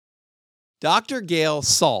Dr. Gail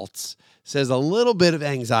Saltz says a little bit of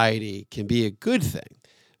anxiety can be a good thing.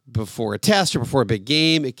 Before a test or before a big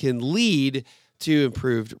game, it can lead to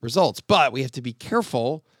improved results. But we have to be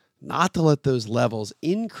careful not to let those levels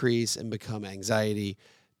increase and become anxiety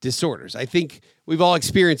disorders. I think we've all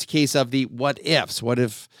experienced a case of the what ifs. What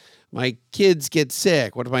if my kids get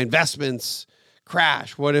sick? What if my investments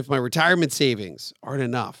crash? What if my retirement savings aren't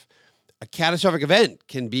enough? A catastrophic event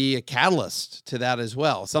can be a catalyst to that as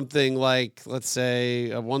well. Something like, let's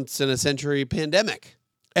say, a once-in-a-century pandemic.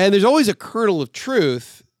 And there's always a kernel of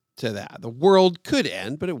truth to that. The world could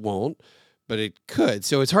end, but it won't. But it could.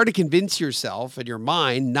 So it's hard to convince yourself and your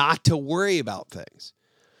mind not to worry about things.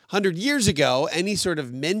 100 years ago, any sort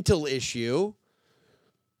of mental issue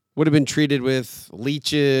would have been treated with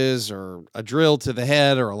leeches or a drill to the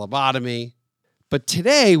head or a lobotomy. But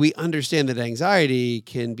today, we understand that anxiety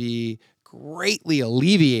can be greatly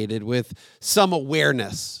alleviated with some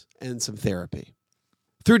awareness and some therapy.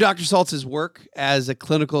 Through Dr. Saltz's work as a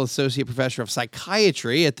clinical associate professor of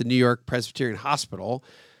psychiatry at the New York Presbyterian Hospital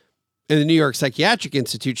and the New York Psychiatric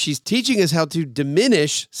Institute, she's teaching us how to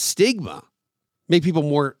diminish stigma, make people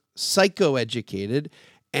more psychoeducated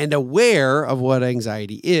and aware of what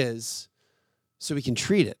anxiety is so we can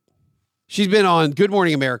treat it. She's been on Good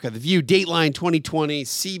Morning America, The View, Dateline 2020,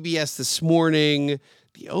 CBS This Morning,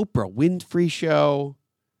 The Oprah Winfrey Show.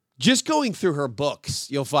 Just going through her books,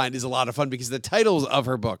 you'll find, is a lot of fun because the titles of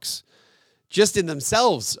her books just in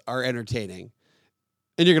themselves are entertaining.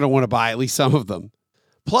 And you're going to want to buy at least some of them.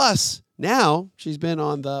 Plus, now she's been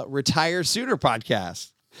on the Retire Sooner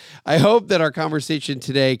podcast. I hope that our conversation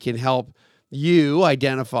today can help you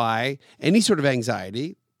identify any sort of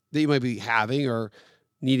anxiety that you might be having or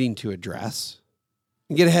needing to address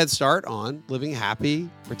and get a head start on living a happy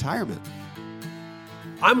retirement.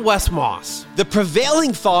 I'm Wes Moss. The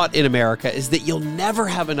prevailing thought in America is that you'll never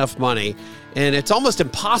have enough money and it's almost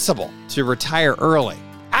impossible to retire early.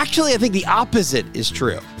 Actually, I think the opposite is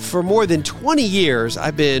true. For more than 20 years,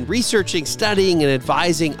 I've been researching, studying, and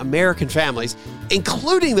advising American families,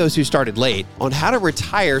 including those who started late, on how to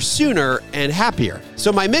retire sooner and happier.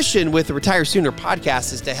 So my mission with the Retire Sooner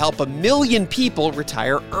podcast is to help 1 million people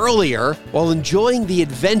retire earlier while enjoying the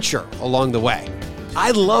adventure along the way.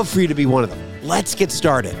 I'd love for you to be one of them. Let's get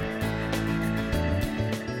started.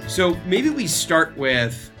 So maybe we start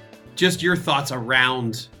with just your thoughts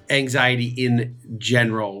around anxiety in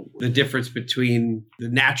general, the difference between the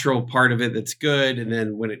natural part of it that's good and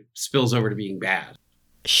then when it spills over to being bad.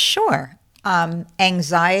 Sure.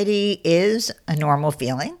 Anxiety is a normal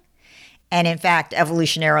feeling. And in fact,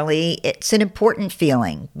 evolutionarily, it's an important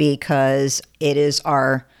feeling because it is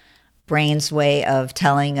our brain's way of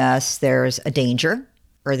telling us there's a danger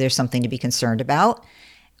or there's something to be concerned about,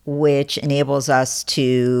 which enables us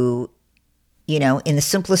to, in the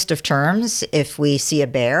simplest of terms, if we see a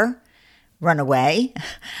bear, run away,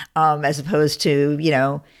 as opposed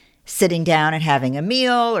to, sitting down and having a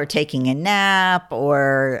meal or taking a nap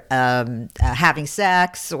or having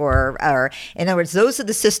sex or in other words, those are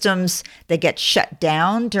the systems that get shut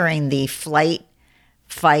down during the flight,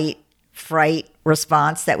 fight, fright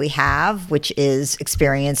response that we have, which is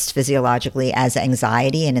experienced physiologically as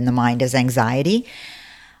anxiety and in the mind as anxiety.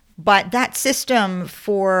 But that system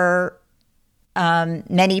for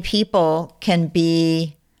many people can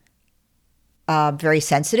be very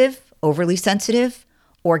sensitive, overly sensitive,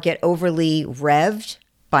 or get overly revved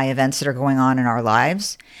by events that are going on in our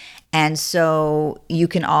lives. And so you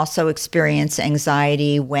can also experience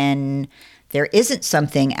anxiety when there isn't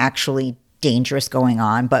something actually dangerous going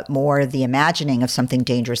on, but more the imagining of something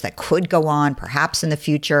dangerous that could go on perhaps in the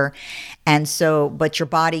future. And so, but your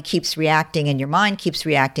body keeps reacting and your mind keeps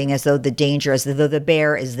reacting as though the danger, as though the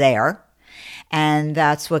bear is there. And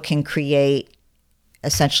that's what can create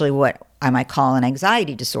essentially what I might call an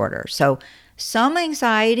anxiety disorder. So some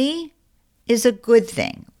anxiety is a good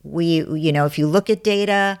thing. If you look at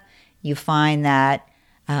data, you find that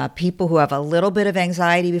people who have a little bit of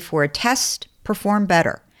anxiety before a test perform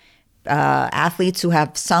better. Athletes who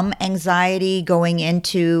have some anxiety going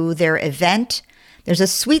into their event, there's a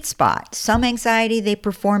sweet spot. Some anxiety, they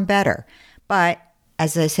perform better. But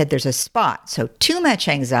as I said, there's a spot. So too much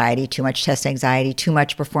anxiety, too much test anxiety, too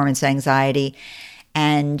much performance anxiety,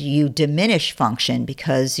 and you diminish function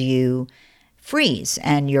because you freeze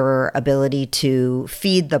and your ability to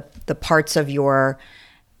feed the parts of your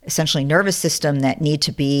essentially nervous system that need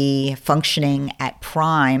to be functioning at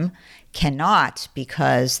prime cannot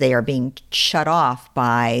because they are being shut off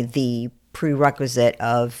by the prerequisite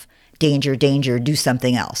of danger, do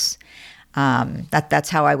something else. That's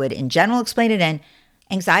how I would in general explain it. And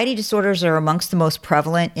anxiety disorders are amongst the most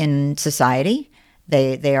prevalent in society.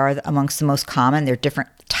 They are amongst the most common. There are different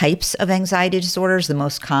types of anxiety disorders. The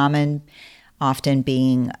most common often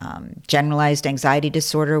being generalized anxiety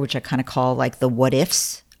disorder, which I kind of call like the what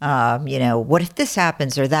ifs. What if this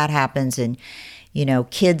happens or that happens? And,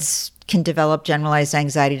 kids can develop generalized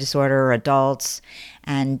anxiety disorder, or adults.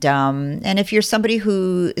 And if you're somebody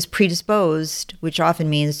who is predisposed, which often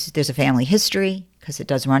means there's a family history, because it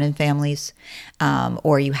does run in families,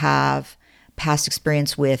 or you have past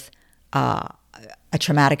experience with a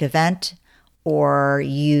traumatic event, or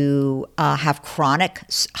you have chronic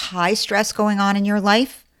high stress going on in your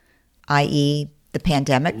life, i.e. the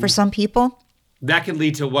pandemic for some people. That can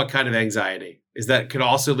lead to what kind of anxiety? Could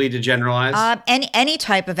also lead to generalized? Any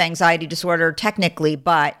type of anxiety disorder, technically,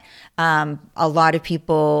 but a lot of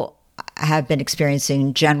people have been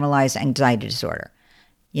experiencing generalized anxiety disorder.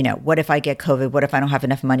 What if I get COVID? What if I don't have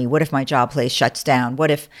enough money? What if my job place shuts down? What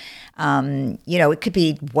if, it could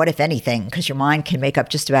be what if anything, because your mind can make up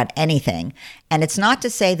just about anything. And it's not to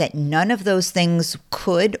say that none of those things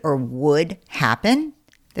could or would happen.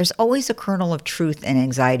 There's always a kernel of truth in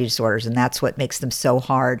anxiety disorders, and that's what makes them so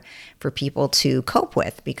hard for people to cope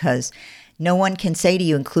with, because no one can say to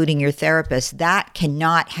you, including your therapist, that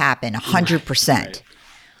cannot happen 100%. Right.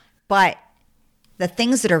 But the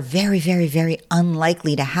things that are very, very, very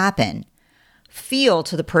unlikely to happen feel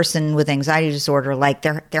to the person with anxiety disorder like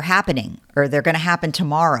they're happening, or they're going to happen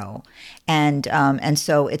tomorrow. And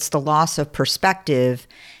so it's the loss of perspective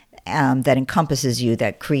that encompasses you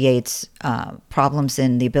that creates problems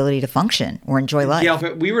in the ability to function or enjoy life. Yeah,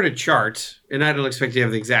 if we were to chart, and I don't expect you to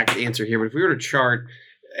have the exact answer here, but if we were to chart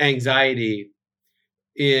anxiety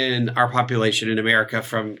in our population in America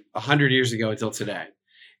from 100 years ago until today,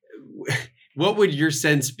 what would your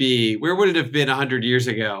sense be? Where would it have been 100 years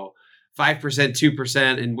ago? 5%,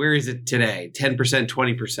 2%, and where is it today? 10%,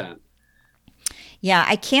 20%? Yeah,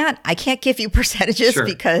 I can't give you percentages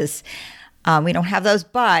because we don't have those.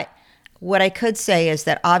 But what I could say is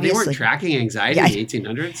that obviously they weren't tracking anxiety in the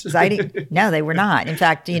 1800s. Anxiety? No, they were not. In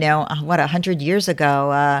fact, 100 years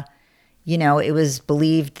ago, it was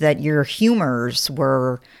believed that your humors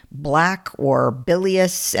were black or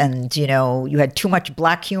bilious, and, you had too much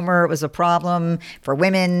black humor. It was a problem for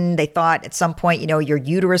women. They thought at some point, your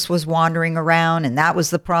uterus was wandering around, and that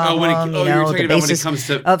was the problem. The basis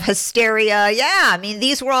of hysteria. Yeah. I mean,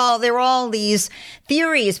 there were all these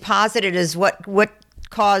theories posited as what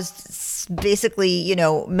caused basically,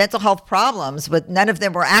 mental health problems, but none of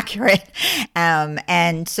them were accurate.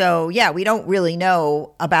 And so, we don't really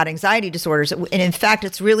know about anxiety disorders. And in fact,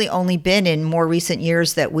 it's really only been in more recent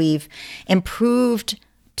years that we've improved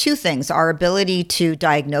two things: our ability to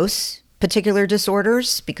diagnose particular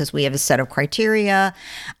disorders, because we have a set of criteria.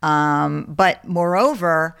 But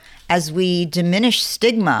moreover, as we diminish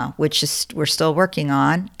stigma, which we're still working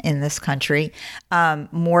on in this country,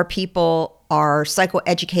 more people are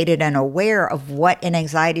psychoeducated and aware of what an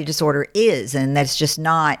anxiety disorder is. And that's just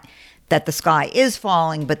not that the sky is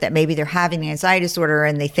falling, but that maybe they're having an anxiety disorder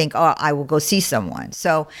and they think, oh, I will go see someone.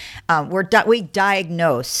 So we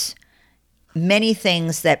diagnose many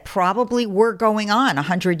things that probably were going on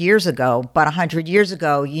 100 years ago. But 100 years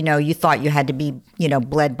ago, you thought you had to be,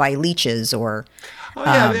 bled by leeches or... Oh,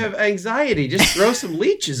 yeah, they have anxiety. Just throw some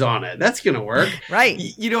leeches on it. That's going to work. Right.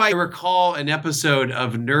 I recall an episode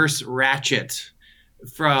of Nurse Ratched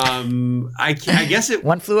from, I guess it...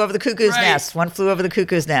 One Flew Over the Cuckoo's Nest. One Flew Over the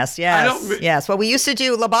Cuckoo's Nest. Yes. Yes. Well, we used to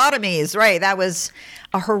do lobotomies. Right. That was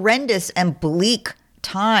a horrendous and bleak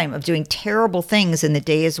time of doing terrible things in the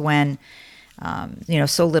days when,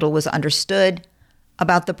 so little was understood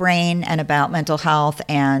about the brain and about mental health,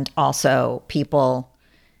 and also people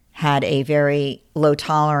had a very low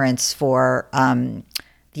tolerance for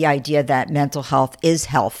the idea that mental health is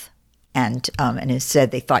health, and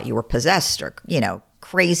instead they thought you were possessed or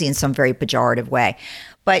crazy in some very pejorative way.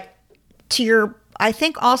 But I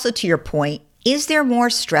think also to your point, is there more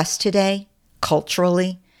stress today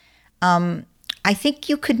culturally? I think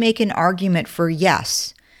you could make an argument for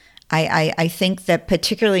yes. I think that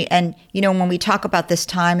particularly, and when we talk about this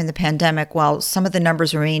time in the pandemic, well, some of the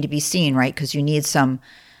numbers remain to be seen, right? Because you need some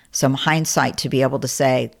hindsight to be able to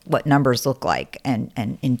say what numbers look like and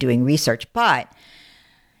in doing research. But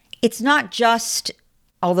it's not just,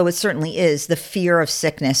 although it certainly is, the fear of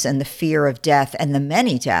sickness and the fear of death and the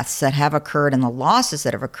many deaths that have occurred and the losses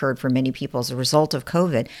that have occurred for many people as a result of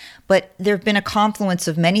COVID. But there have been a confluence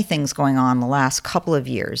of many things going on the last couple of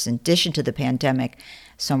years, in addition to the pandemic.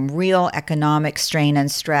 Some real economic strain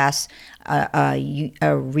and stress, a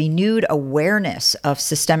renewed awareness of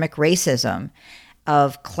systemic racism,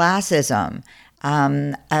 of classism,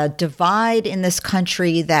 a divide in this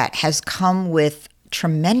country that has come with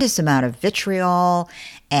tremendous amount of vitriol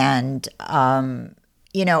and,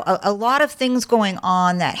 a lot of things going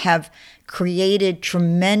on that have created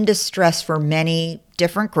tremendous stress for many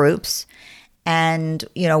different groups. And,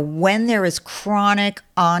 when there is chronic,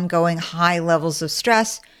 ongoing high levels of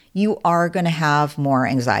stress, you are going to have more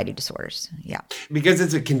anxiety disorders. Yeah. Because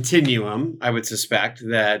it's a continuum, I would suspect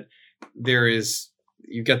that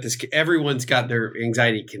you've got this, everyone's got their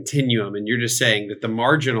anxiety continuum. And you're just saying that the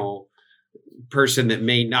marginal person that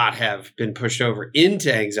may not have been pushed over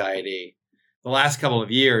into anxiety the last couple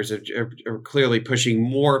of years are clearly pushing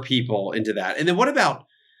more people into that. And then what about,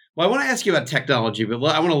 I want to ask you about technology, but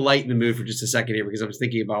I want to lighten the mood for just a second here because I was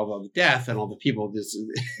thinking about all the death and all the people.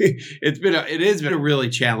 It has been a really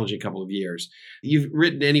challenging couple of years. You've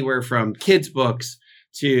written anywhere from kids' books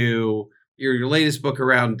to your latest book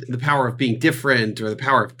around the power of being different or the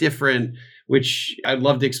power of different, which I'd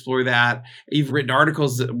love to explore that. You've written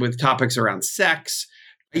articles with topics around sex.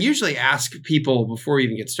 I usually ask people before we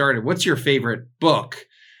even get started, what's your favorite book?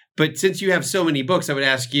 But since you have so many books, I would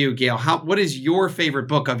ask you, Gail, what is your favorite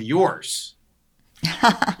book of yours?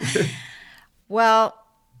 Well,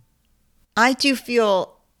 I do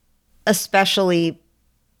feel especially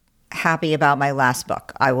happy about my last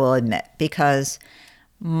book, I will admit, because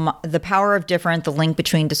The Power of Different, the link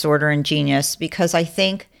between disorder and genius, because I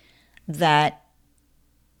think that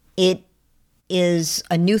it is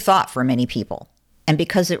a new thought for many people. And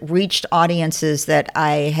because it reached audiences that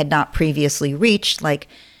I had not previously reached, like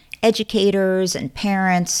educators and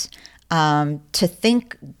parents, to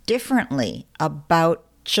think differently about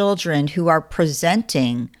children who are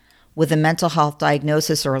presenting with a mental health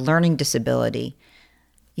diagnosis or a learning disability.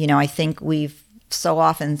 I think we've so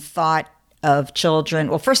often thought of children.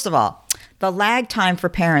 Well, first of all, the lag time for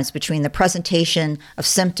parents between the presentation of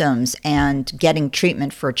symptoms and getting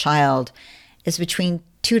treatment for a child is between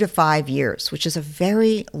 2 to 5 years, which is a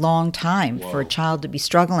very long time for a child to be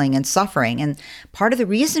struggling and suffering. And part of the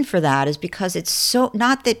reason for that is because it's so,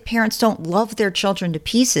 not that parents don't love their children to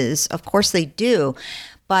pieces, of course they do,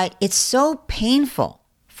 but it's so painful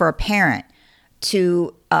for a parent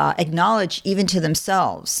to acknowledge even to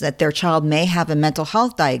themselves that their child may have a mental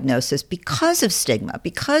health diagnosis because of stigma,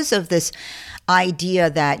 because of this idea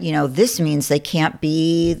that, this means they can't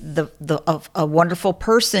be a wonderful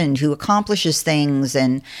person who accomplishes things.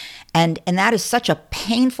 And that is such a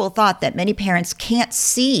painful thought that many parents can't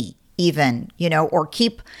see even, or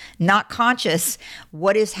keep not conscious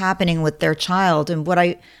what is happening with their child. And what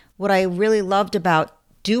I really loved about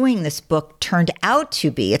doing this book turned out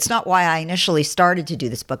to be, it's not why I initially started to do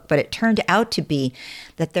this book, but it turned out to be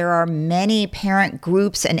that there are many parent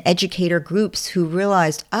groups and educator groups who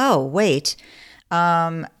realized, oh, wait,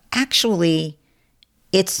 actually,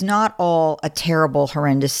 it's not all a terrible,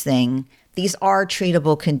 horrendous thing. These are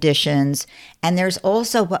treatable conditions. And there's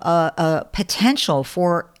also a potential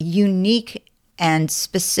for unique and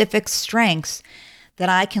specific strengths that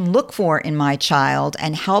I can look for in my child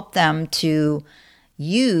and help them to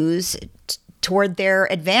use toward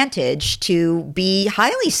their advantage to be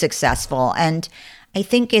highly successful. And I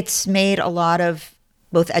think it's made a lot of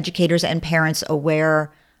both educators and parents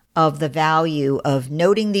aware of the value of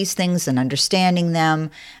noting these things and understanding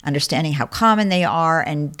them, understanding how common they are,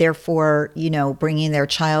 and therefore, bringing their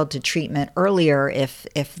child to treatment earlier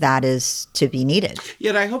if that is to be needed. Yeah,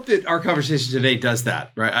 and I hope that our conversation today does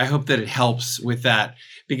that, right? I hope that it helps with that,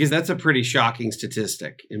 because that's a pretty shocking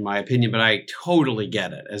statistic, in my opinion, but I totally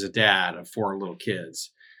get it as a dad of 4 little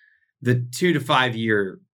kids. The 2 to 5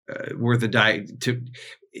 year worth of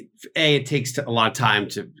it takes a lot of time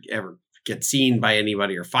to ever get seen by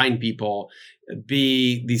anybody or find people.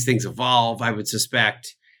 B, these things evolve, I would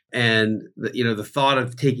suspect. And the thought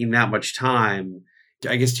of taking that much time,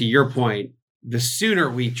 I guess to your point, the sooner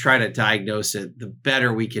we try to diagnose it, the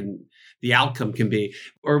better the outcome can be.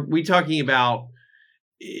 Or we talking about,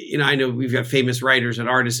 I know we've got famous writers and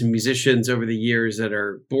artists and musicians over the years that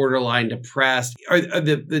are borderline depressed. Are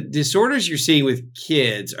the disorders you're seeing with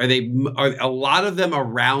kids, are a lot of them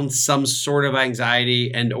around some sort of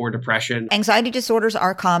anxiety and or depression? Anxiety disorders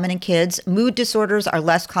are common in kids. Mood disorders are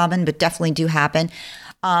less common, but definitely do happen.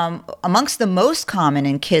 Amongst the most common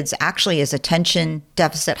in kids actually is attention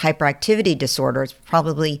deficit hyperactivity disorder. It's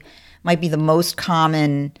probably might be the most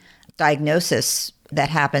common diagnosis that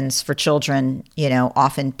happens for children,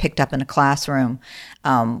 often picked up in a classroom.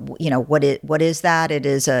 What is that? It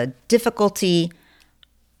is a difficulty,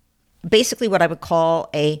 basically what I would call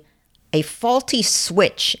a faulty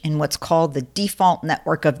switch in what's called the default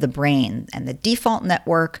network of the brain. And the default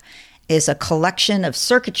network is a collection of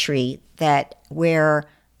circuitry where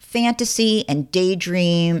fantasy and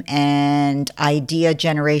daydream and idea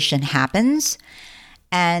generation happens.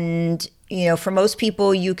 And, for most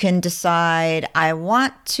people, you can decide, I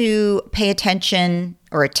want to pay attention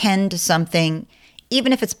or attend to something.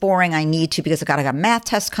 Even if it's boring, I need to because I got a math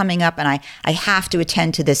test coming up and I have to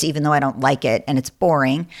attend to this even though I don't like it and it's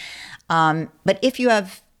boring. But if you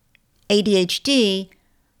have ADHD,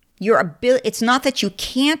 it's not that you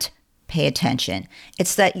can't pay attention.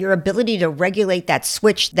 It's that your ability to regulate that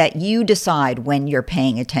switch that you decide when you're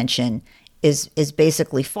paying attention is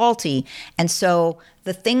basically faulty. And so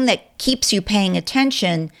the thing that keeps you paying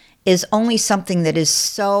attention is only something that is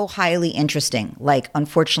so highly interesting, like,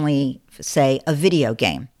 unfortunately, say, a video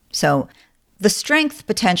game. So the strength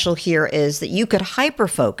potential here is that you could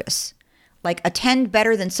hyper-focus, like attend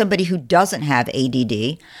better than somebody who doesn't have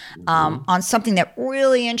ADD on something that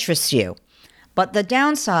really interests you. But the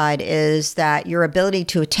downside is that your ability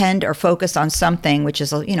to attend or focus on something, which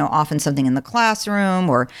is, often something in the classroom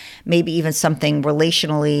or maybe even something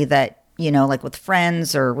relationally that, like with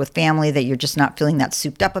friends or with family that you're just not feeling that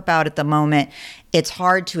souped up about at the moment, it's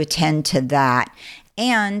hard to attend to that.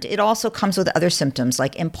 And it also comes with other symptoms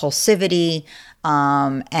like impulsivity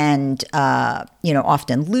and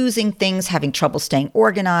often losing things, having trouble staying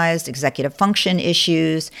organized, executive function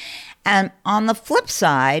issues. And on the flip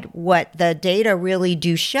side, what the data really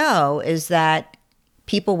do show is that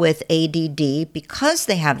people with ADD, because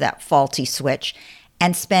they have that faulty switch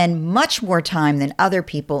and spend much more time than other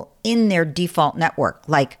people in their default network,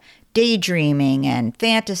 like daydreaming and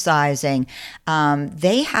fantasizing,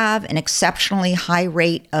 they have an exceptionally high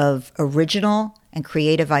rate of original and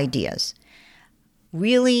creative ideas,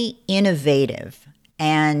 really innovative.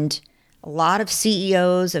 And a lot of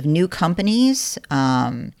CEOs of new companies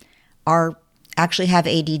actually have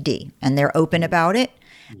ADD, and they're open about it.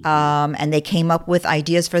 And they came up with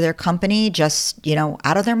ideas for their company just,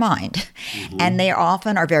 out of their mind. And they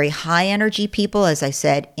often are very high energy people, as I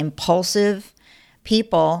said, impulsive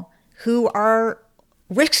people who are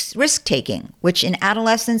risk-taking, which in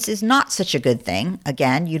adolescence is not such a good thing.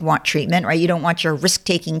 Again, you'd want treatment, right? You don't want your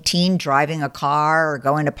risk-taking teen driving a car or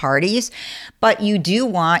going to parties, but you do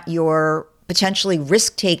want your potentially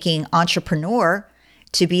risk-taking entrepreneur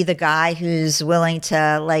to be the guy who's willing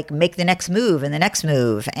to make the next move and the next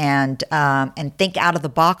move and think out of the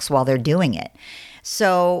box while they're doing it.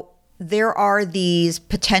 So there are these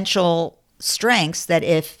potential strengths that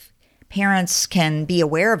if parents can be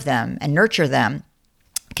aware of them and nurture them,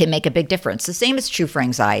 can make a big difference. The same is true for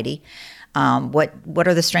anxiety. What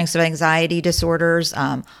are the strengths of anxiety disorders?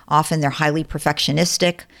 Often they're highly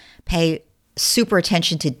perfectionistic, pay super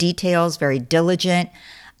attention to details, very diligent,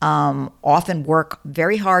 often work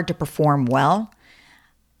very hard to perform well,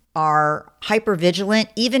 are hypervigilant,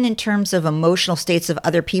 even in terms of emotional states of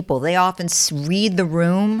other people. They often read the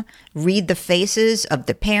room, read the faces of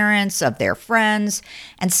the parents, of their friends,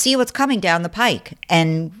 and see what's coming down the pike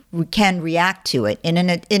and can react to it in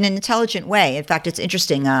an intelligent way. In fact, it's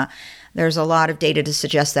interesting. There's a lot of data to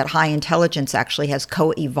suggest that high intelligence actually has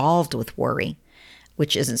co-evolved with worry,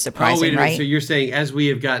 which isn't surprising, right? So you're saying as we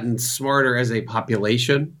have gotten smarter as a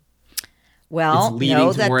population, well, it's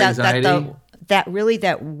leading to more anxiety?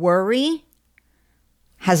 That worry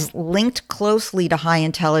has linked closely to high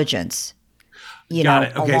intelligence. Got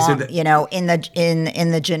it. Okay, along,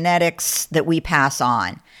 in the genetics that we pass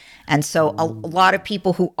on. And so a lot of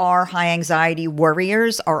people who are high anxiety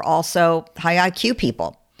worriers are also high IQ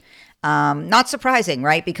people. Not surprising,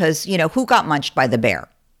 right? Because, who got munched by the bear?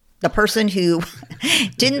 The person who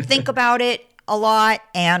didn't think about it a lot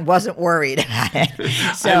and wasn't worried about it.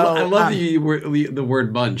 So I love the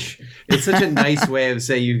word munch. It's such a nice way of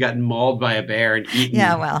saying you've gotten mauled by a bear and eaten.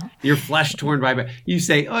 Yeah, well, your flesh torn by a bear. You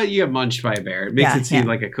say, "Oh, you got munched by a bear." It makes it seem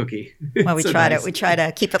like a cookie. Well, we try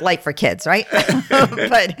to keep it light for kids, right?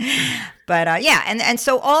 but yeah, and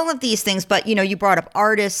so all of these things. But you brought up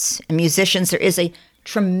artists and musicians. There is a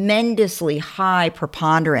tremendously high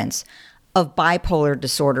preponderance of bipolar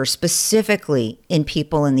disorder, specifically in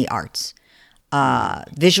people in the arts.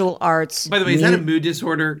 Visual arts. By the way, is that a mood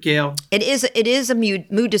disorder, Gail? It is a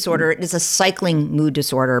mood disorder. It is a cycling mood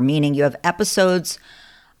disorder, meaning you have episodes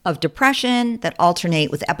of depression that alternate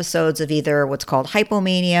with episodes of either what's called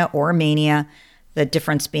hypomania or mania. The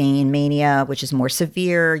difference being in mania, which is more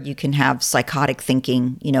severe, you can have psychotic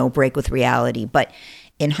thinking, break with reality. But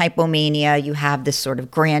in hypomania, you have this sort of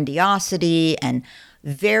grandiosity and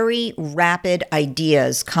very rapid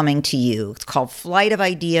ideas coming to you. It's called flight of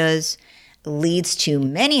ideas. Leads to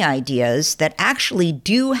many ideas that actually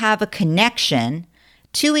do have a connection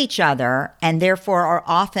to each other and therefore are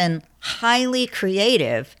often highly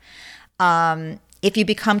creative. And If you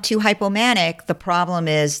become too hypomanic, the problem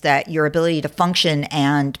is that your ability to function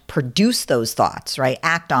and produce those thoughts, right,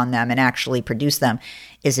 act on them and actually produce them,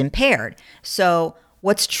 is impaired. So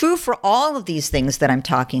what's true for all of these things that I'm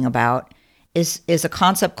talking about is a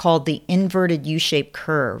concept called the inverted U-shaped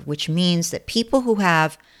curve, which means that people who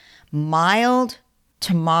have mild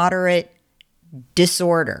to moderate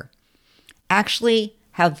disorder actually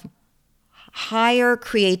have higher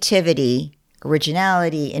creativity,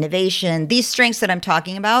 originality, innovation, these strengths that I'm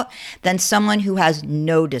talking about, than someone who has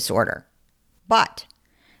no disorder. But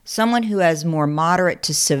someone who has more moderate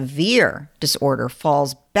to severe disorder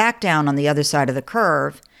falls back down on the other side of the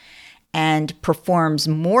curve and performs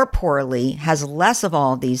more poorly, has less of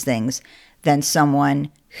all of these things than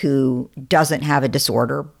someone who doesn't have a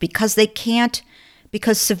disorder because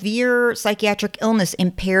severe psychiatric illness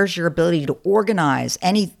impairs your ability to organize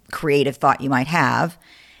any creative thought you might have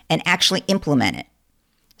and actually implement it.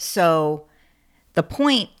 So the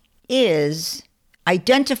point is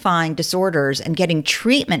identifying disorders and getting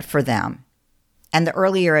treatment for them. And the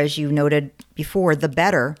earlier, as you noted before, the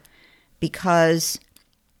better, because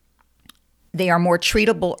they are more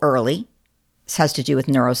treatable early. This has to do with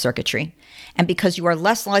neurocircuitry. And because you are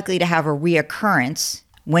less likely to have a reoccurrence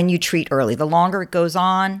when you treat early. The longer it goes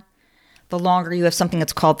on, the longer you have something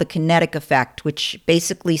that's called the kinetic effect, which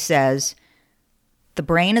basically says the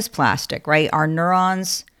brain is plastic, right? Our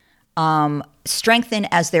neurons strengthen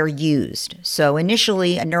as they're used. So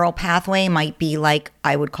initially, a neural pathway might be like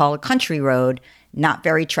I would call a country road, not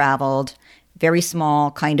very traveled, very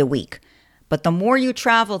small, kind of weak. But the more you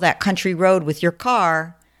travel that country road with your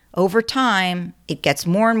car, over time, it gets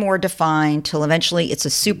more and more defined till eventually it's a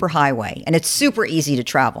super highway. And it's super easy to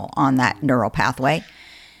travel on that neural pathway.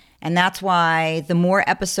 And that's why the more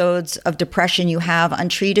episodes of depression you have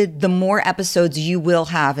untreated, the more episodes you will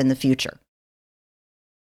have in the future.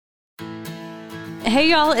 Hey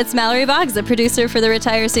y'all, it's Mallory Boggs, the producer for the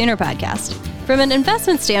Retire Sooner podcast. From an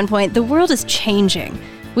investment standpoint, the world is changing.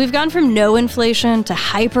 We've gone from no inflation to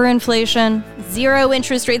hyperinflation, zero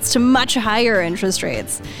interest rates to much higher interest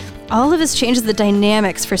rates. All of this changes the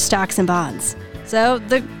dynamics for stocks and bonds. So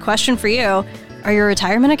the question for you, are your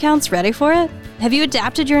retirement accounts ready for it? Have you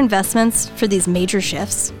adapted your investments for these major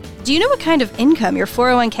shifts? Do you know what kind of income your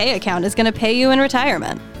 401k account is going to pay you in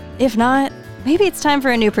retirement? If not, maybe it's time for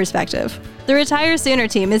a new perspective. The Retire Sooner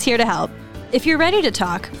team is here to help. If you're ready to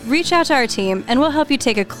talk, reach out to our team and we'll help you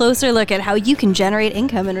take a closer look at how you can generate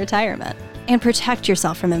income in retirement and protect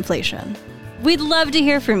yourself from inflation. We'd love to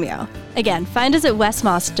hear from you. Again, find us at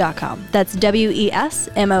wesmoss.com. That's WESMOSS.com.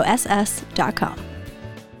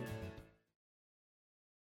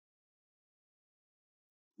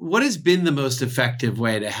 What has been the most effective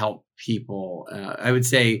way to help people? I would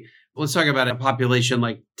say, let's talk about a population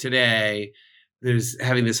like today. There's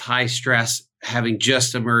having this high stress, having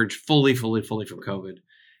just emerged fully from COVID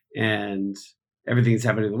and everything that's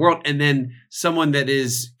happening in the world. And then someone that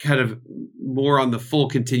is kind of more on the full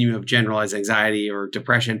continuum of generalized anxiety or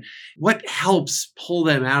depression. What helps pull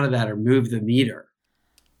them out of that or move the meter?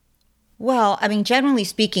 Well, I mean, generally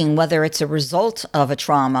speaking, whether it's a result of a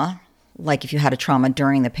trauma, like if you had a trauma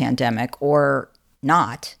during the pandemic or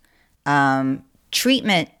not,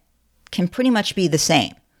 treatment can pretty much be the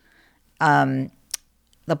same.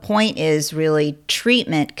 The point is really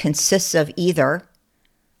treatment consists of either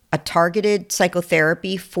a targeted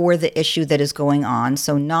psychotherapy for the issue that is going on.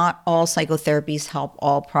 So not all psychotherapies help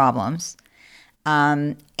all problems.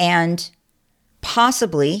 And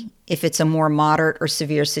possibly, if it's a more moderate or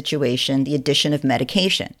severe situation, the addition of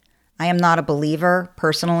medication. I am not a believer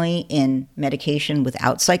personally in medication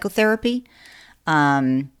without psychotherapy.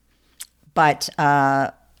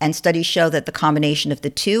 And studies show that the combination of the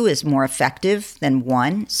two is more effective than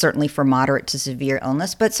one, certainly for moderate to severe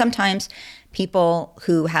illness. But sometimes people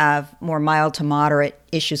who have more mild to moderate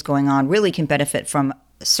issues going on really can benefit from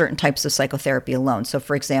certain types of psychotherapy alone. So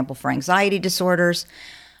for example, for anxiety disorders,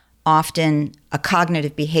 often a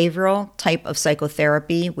cognitive behavioral type of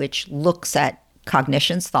psychotherapy, which looks at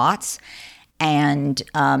cognitions, thoughts, and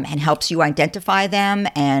helps you identify them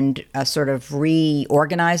and sort of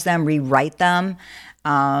reorganize them, rewrite them.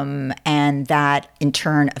 And that in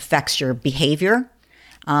turn affects your behavior,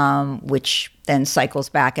 which then cycles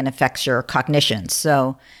back and affects your cognition.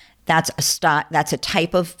 So that's a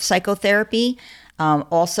type of psychotherapy.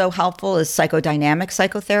 Also helpful is psychodynamic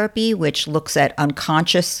psychotherapy, which looks at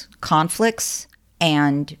unconscious conflicts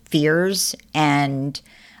and fears and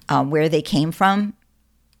where they came from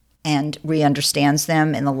and re-understands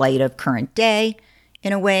them in the light of current day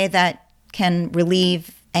in a way that can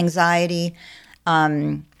relieve anxiety.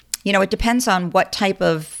 It depends on what type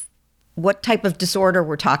of what type of disorder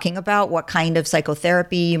we're talking about, what kind of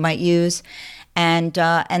psychotherapy you might use, and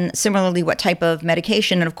similarly, what type of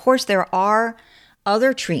medication. And of course, there are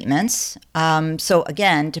other treatments. So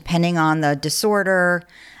again, depending on the disorder,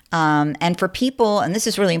 and for people, and this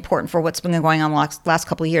is really important for what's been going on the last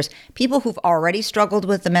couple of years, people who've already struggled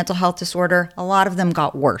with the mental health disorder, a lot of them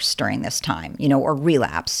got worse during this time, or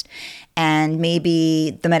relapsed. And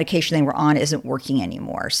maybe the medication they were on isn't working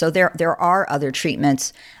anymore. So there are other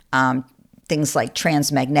treatments, things like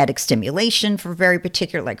transmagnetic stimulation for very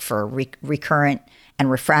particular, like for recurrent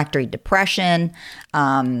and refractory depression.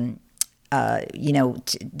 There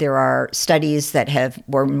are studies that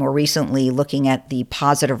were more recently looking at the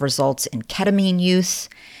positive results in ketamine use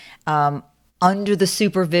under the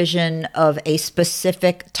supervision of a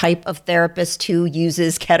specific type of therapist who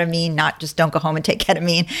uses ketamine, not just don't go home and take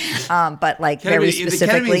ketamine, but like ketamine, very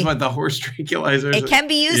specifically. The ketamine is what, the horse tranquilizer? It can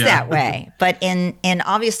be used that way, but in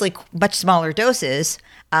obviously much smaller doses.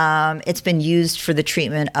 It's been used for the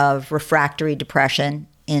treatment of refractory depression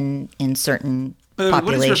in certain populations.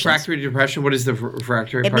 What is refractory depression? What is the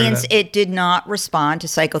refractory part? It means of that? It did not respond to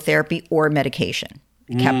psychotherapy or medication.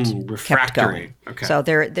 Kept going. Okay. So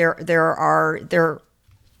there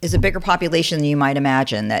is a bigger population than you might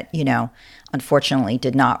imagine that, unfortunately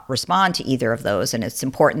did not respond to either of those. And it's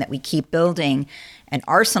important that we keep building an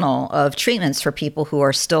arsenal of treatments for people who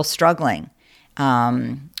are still struggling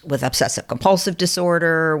with obsessive compulsive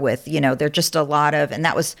disorder, with, there are just a lot of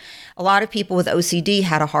people with OCD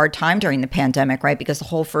had a hard time during the pandemic, right? Because the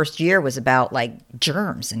whole first year was about like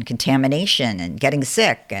germs and contamination and getting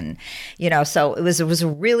sick. And, so it was a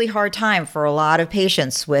really hard time for a lot of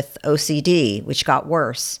patients with OCD, which got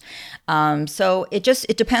worse. So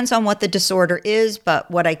it depends on what the disorder is. But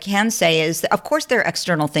what I can say is that, of course, there are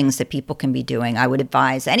external things that people can be doing. I would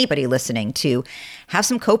advise anybody listening to have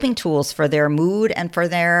some coping tools for their mood and for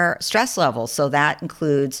their stress levels. So that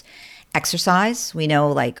includes exercise. We know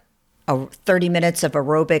like 30 minutes of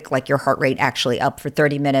aerobic, like your heart rate actually up for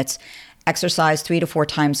 30 minutes. Exercise 3 to 4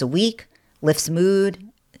 times a week lifts mood,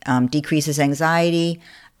 decreases anxiety,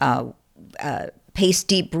 pace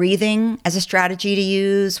deep breathing as a strategy to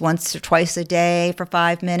use once or twice a day for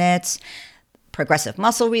 5 minutes. Progressive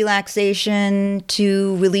muscle relaxation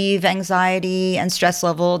to relieve anxiety and stress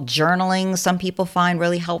level. Journaling, some people find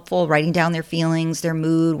really helpful, writing down their feelings, their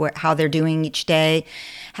mood, how they're doing each day.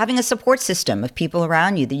 Having a support system of people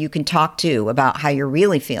around you that you can talk to about how you're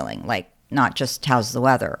really feeling, like not just how's the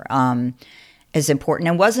weather, is important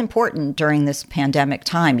and was important during this pandemic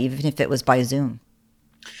time, even if it was by Zoom.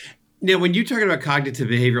 Now, when you're talking about cognitive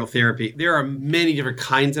behavioral therapy, there are many different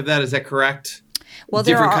kinds of that. Is that correct? Well,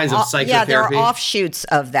 different kinds of psychotherapy. Yeah, there are offshoots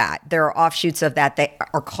of that. They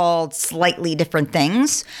are called slightly different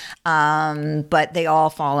things, but they all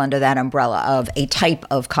fall under that umbrella of a type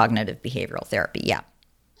of cognitive behavioral therapy. Yeah.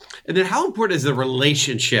 And then how important is the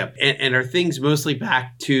relationship? And are things mostly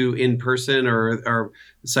back to in person, or are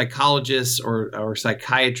psychologists or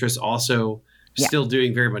psychiatrists also still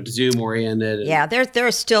doing very much Zoom oriented? Yeah, there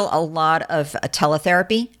is still a lot of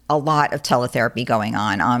teletherapy going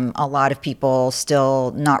on. A lot of people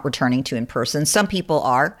still not returning to in person. Some people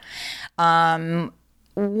are.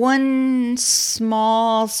 One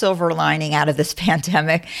small silver lining out of this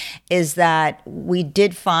pandemic is that we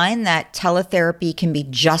did find that teletherapy can be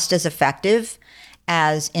just as effective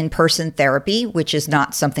as in-person therapy, which is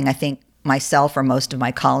not something I think myself or most of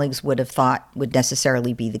my colleagues would have thought would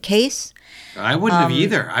necessarily be the case. I wouldn't have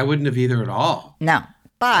either. I wouldn't have either at all. No.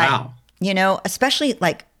 But, especially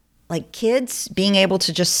like kids being able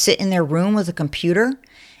to just sit in their room with a computer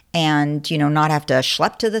and, not have to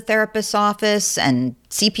schlep to the therapist's office and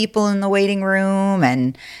see people in the waiting room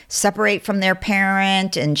and separate from their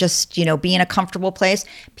parent and just, be in a comfortable place.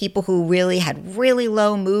 People who really had really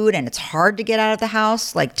low mood and it's hard to get out of the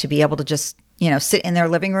house, like to be able to just sit in their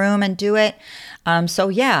living room and do it.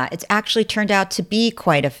 It's actually turned out to be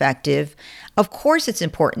quite effective. Of course, it's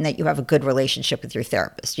important that you have a good relationship with your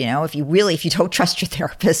therapist. If you don't trust your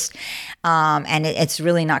therapist and it's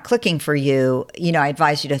really not clicking for you, I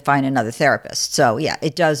advise you to find another therapist. So yeah,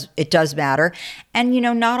 it does matter. And,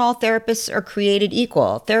 not all therapists are created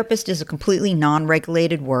equal. Therapist is a completely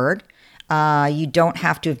non-regulated word. You don't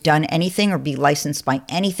have to have done anything or be licensed by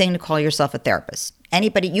anything to call yourself a therapist.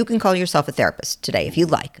 Anybody, you can call yourself a therapist today if you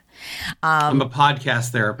like. I'm a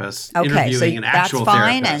podcast therapist, okay, interviewing an actual that's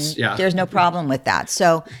fine, therapist. And there's no problem with that.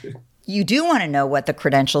 So you do want to know what the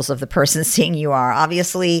credentials of the person seeing you are.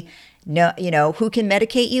 Obviously, no, who can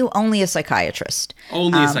medicate you? Only a psychiatrist.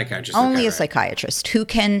 Only a psychiatrist. Only a psychiatrist. Who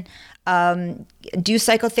can do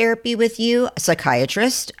psychotherapy with you? A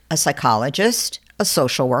psychiatrist, a psychologist, a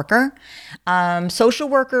social worker. Social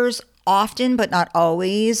workers often, but not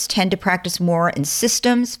always, tend to practice more in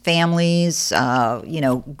systems, families,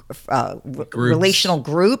 relational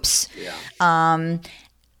groups. Yeah.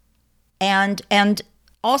 And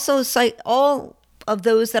also all of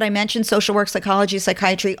those that I mentioned, social work, psychology,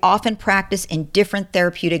 psychiatry, often practice in different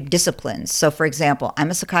therapeutic disciplines. So for example,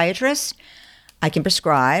 I'm a psychiatrist. I can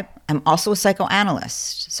prescribe. I'm also a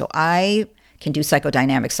psychoanalyst. So I can do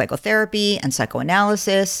psychodynamic psychotherapy and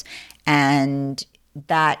psychoanalysis, and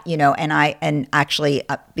that, and actually,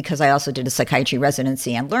 because I also did a psychiatry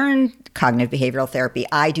residency and learned cognitive behavioral therapy,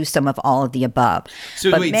 I do some of all of the above.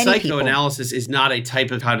 So wait, psychoanalysis is not a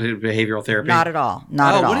type of cognitive behavioral therapy? Not at all.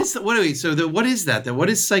 Not at all. What is that then? What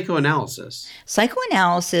is psychoanalysis?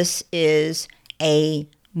 Psychoanalysis is a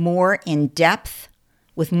more in-depth,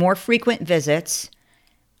 with more frequent visits,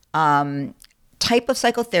 type of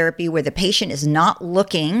psychotherapy where the patient is not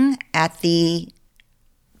looking at the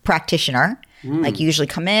practitioner. Like you usually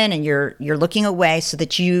come in and you're looking away so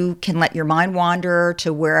that you can let your mind wander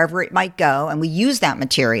to wherever it might go. And we use that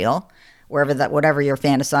material, whatever you're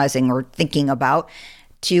fantasizing or thinking about,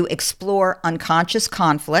 to explore unconscious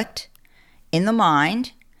conflict in the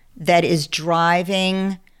mind that is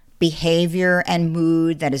driving behavior and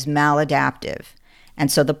mood that is maladaptive.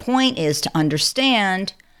 And so the point is to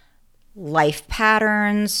understand life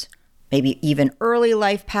patterns, maybe even early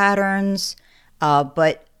life patterns,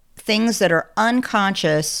 but things that are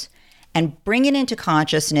unconscious, and bring it into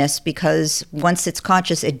consciousness, because once it's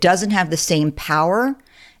conscious, it doesn't have the same power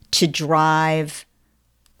to drive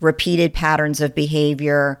repeated patterns of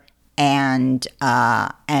behavior and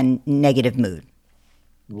negative mood.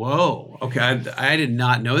 Whoa. Okay. I did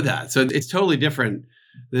not know that. So it's totally different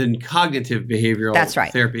than cognitive behavioral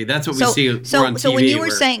therapy. That's what we see more on TV. So when you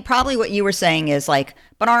were saying, probably what you were saying is like,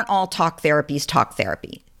 but aren't all talk therapies talk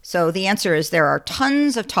therapy? So the answer is there are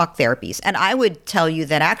tons of talk therapies. And I would tell you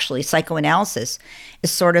that actually psychoanalysis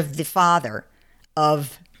is sort of the father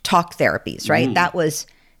of talk therapies, right? That was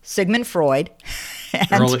Sigmund Freud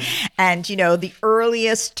and the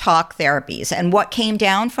earliest talk therapies. And what came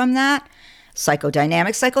down from that?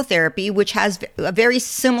 Psychodynamic psychotherapy, which has a very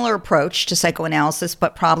similar approach to psychoanalysis,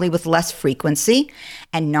 but probably with less frequency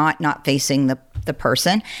and not facing the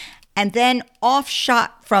person. And then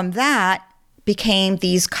offshot from that became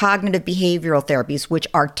these cognitive behavioral therapies, which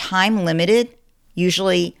are time limited,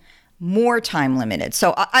 usually more time limited.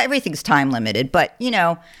 So everything's time limited, but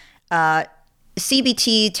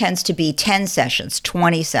CBT tends to be 10 sessions,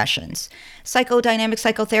 20 sessions. Psychodynamic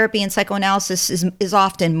psychotherapy and psychoanalysis is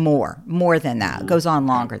often more than that. It goes on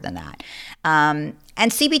longer than that.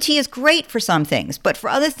 And CBT is great for some things, but for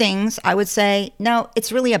other things, I would say, no,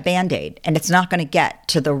 it's really a Band-Aid, and it's not going to get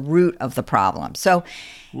to the root of the problem. So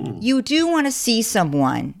you do want to see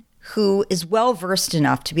someone who is well-versed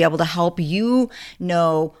enough to be able to help you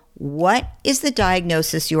know what is the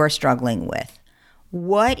diagnosis you are struggling with.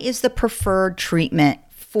 What is the preferred treatment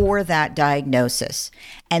for that diagnosis?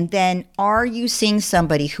 And then are you seeing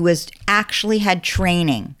somebody who has actually had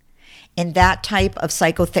training in that type of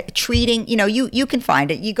treating? You can find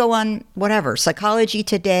it. You go on whatever, Psychology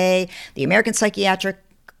Today, the American Psychiatric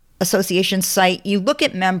Association site, you look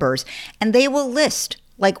at members and they will list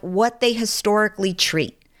like what they historically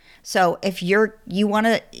treat. So if you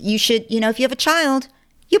should, if you have a child,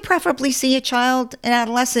 you preferably see a child and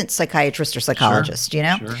adolescent psychiatrist or psychologist,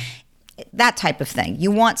 Sure. That type of thing.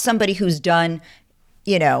 You want somebody who's done,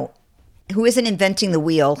 who isn't inventing the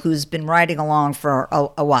wheel, who's been riding along for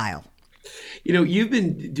a while. You've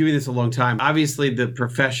been doing this a long time. Obviously, the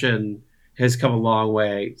profession has come a long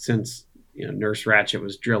way since, Nurse Ratched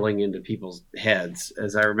was drilling into people's heads.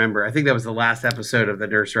 As I remember, I think that was the last episode of the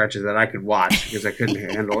Nurse Ratched that I could watch because I couldn't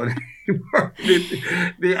handle it anymore.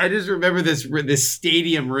 I just remember this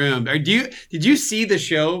stadium room. Did you see the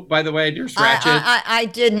show, by the way, Nurse Ratched? I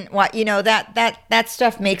didn't. That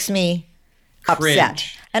stuff makes me Cringe. upset.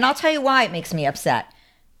 And I'll tell you why it makes me upset.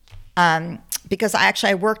 Because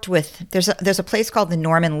I worked with, there's a place called the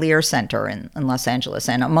Norman Lear Center in Los Angeles,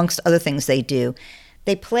 and amongst other things they do,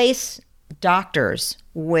 they place doctors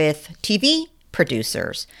with TV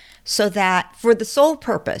producers so that for the sole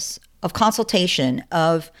purpose of consultation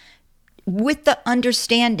with the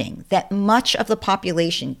understanding that much of the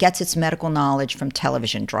population gets its medical knowledge from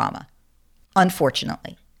television drama,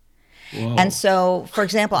 unfortunately. Whoa. And so, for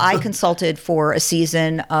example, I consulted for a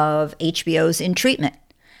season of HBO's In Treatment.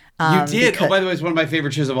 You did. By the way, it's one of my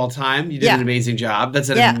favorite shows of all time. You did an amazing job.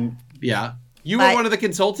 You were one of the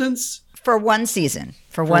consultants? For one season.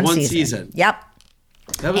 For one season. Yep.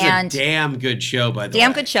 That was a damn good show, by the way.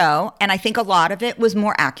 Damn good show. And I think a lot of it was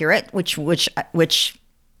more accurate, which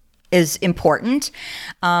is important.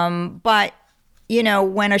 But,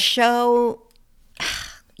 when a show,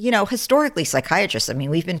 historically psychiatrists, I mean,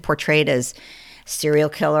 we've been portrayed as serial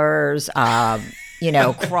killers,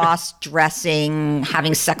 cross-dressing,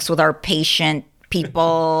 having sex with our patient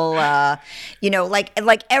people,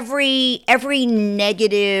 like every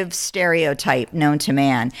negative stereotype known to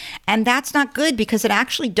man. And that's not good because it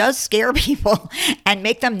actually does scare people and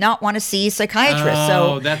make them not want to see psychiatrists.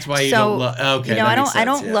 Oh, that's why you don't love. Okay, I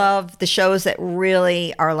don't love the shows that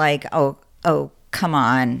really are like, oh, come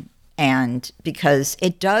on, and because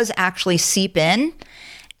it does actually seep in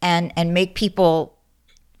and make people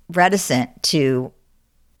reticent to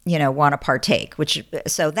want to partake,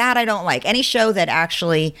 so that I don't like. Any show that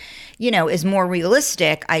actually, is more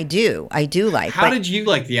realistic, I do like. How did you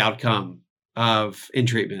like the outcome of In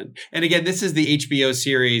Treatment? And again, this is the HBO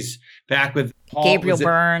series back with Paul, Gabriel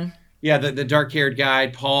Byrne. Yeah, the dark-haired guy,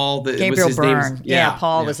 Paul. Gabriel was his Byrne. name. Yeah,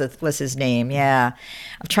 Paul was his name. Yeah,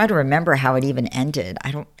 I'm trying to remember how it even ended. I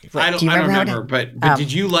don't remember. But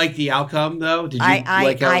did you like the outcome though? Did you like how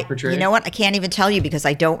it was portrayed? You know what? I can't even tell you because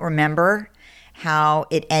I don't remember how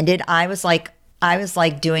it ended. I was like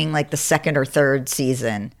doing like the second or third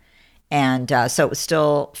season, and so it was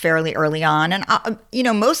still fairly early on. And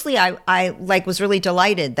mostly I was really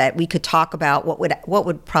delighted that we could talk about what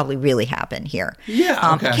would probably really happen here.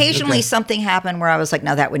 Yeah. Occasionally something happened where I was like,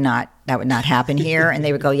 no, that would not happen here, and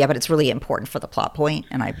they would go, yeah, but it's really important for the plot point,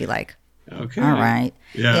 and I'd be like, okay, all right,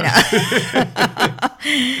 yeah,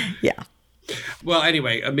 yeah. Well,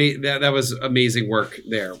 anyway, that was amazing work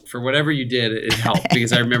there. For whatever you did, it helped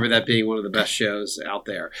because I remember that being one of the best shows out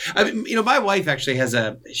there. I mean, my wife actually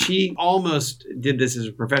she almost did this as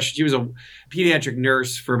a profession. She was a pediatric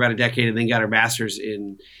nurse for about a decade and then got her master's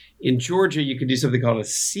in Georgia. You could do something called a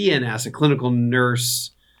CNS, a clinical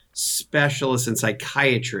nurse specialist in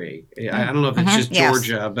psychiatry. I don't know if it's just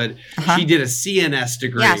Georgia, but she did a CNS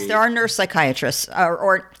degree. Yes, there are nurse psychiatrists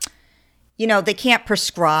or they can't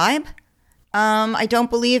prescribe. I don't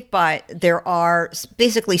believe, but there are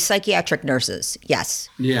basically psychiatric nurses. Yes.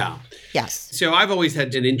 Yeah. Yes. So I've always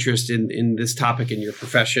had an interest in this topic in your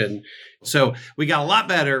profession. So we got a lot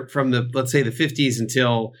better from let's say the 50s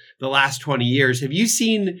until the last 20 years. Have you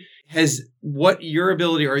seen, what your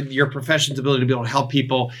ability or your profession's ability to be able to help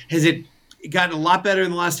people, has it gotten a lot better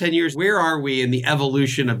in the last 10 years? Where are we in the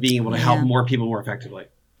evolution of being able to help more people more effectively?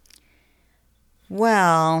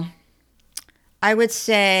 Well, I would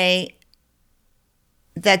say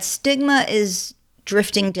that stigma is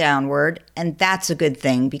drifting downward, and that's a good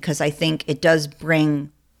thing because I think it does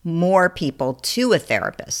bring more people to a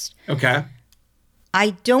therapist. Okay. I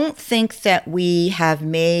don't think that we have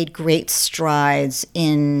made great strides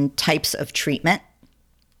in types of treatment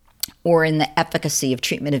or in the efficacy of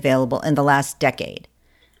treatment available in the last decade.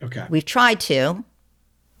 Okay. We've tried to.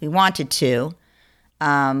 We wanted to.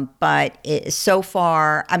 But so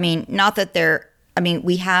far, not that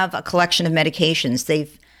we have a collection of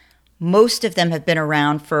medications. Most of them have been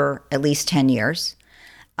around for at least 10 years.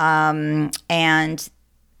 And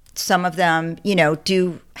some of them,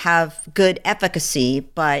 do have good efficacy,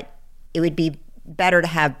 but it would be better to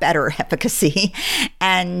have better efficacy.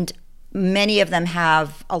 And many of them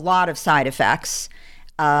have a lot of side effects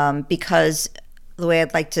because the way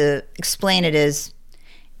I'd like to explain it is,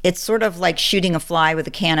 it's sort of like shooting a fly with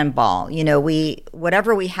a cannonball.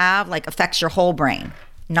 Whatever we have affects your whole brain,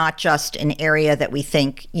 not just an area that we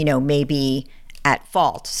think, may be at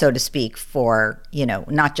fault, so to speak, for,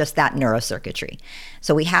 not just that neurocircuitry.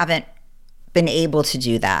 So we haven't been able to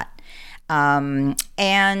do that.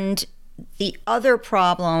 And the other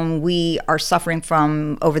problem we are suffering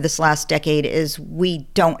from over this last decade is we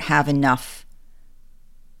don't have enough.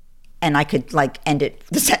 And I could end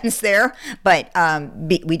the sentence there, but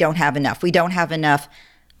we don't have enough. We don't have enough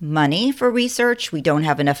money for research. We don't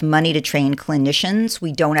have enough money to train clinicians.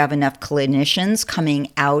 We don't have enough clinicians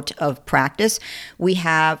coming out of practice. We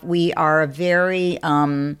are a very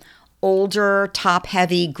older,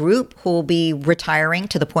 top-heavy group who will be retiring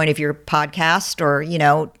to the point of your podcast or,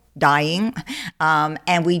 dying.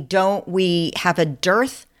 And we have a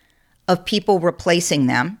dearth of people replacing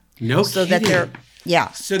them. No so kidding. That they're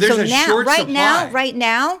Yeah. So there's a short supply. Right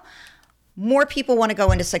now, more people want to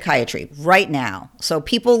go into psychiatry right now. So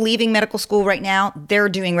people leaving medical school right now, they're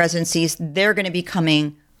doing residencies. They're going to be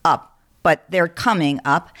coming up, but they're coming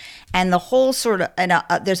up. And the whole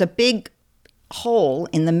there's a big hole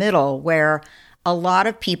in the middle where a lot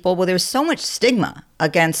of people, there's so much stigma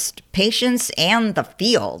against patients and the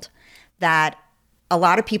field that a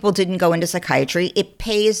lot of people didn't go into psychiatry. It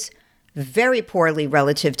pays very poorly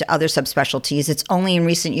relative to other subspecialties. It's only in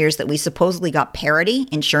recent years that we supposedly got parity,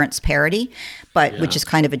 insurance parity, but which is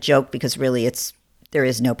kind of a joke because really it's There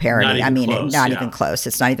is no parity. Not even close, not yeah. even close.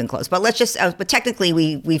 It's not even close. But let's just. But technically,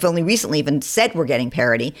 we've only recently even said we're getting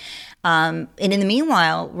parity. And in the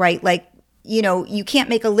meanwhile, right, like, you know, you can't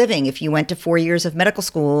make a living if you went to 4 years of medical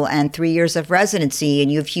school and 3 years of residency,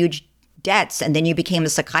 and you have huge debts, and then you became a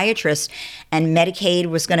psychiatrist, and Medicaid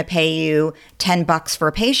was going to pay you $10 for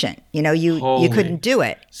a patient. You know, you couldn't do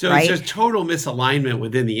it. So right? it's just total misalignment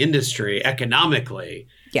within the industry economically.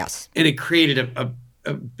 Yes. And it created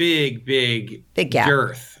a big gap.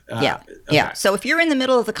 dearth. Yeah. Okay. Yeah. So if you're in the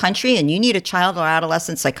middle of the country and you need a child or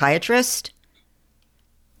adolescent psychiatrist,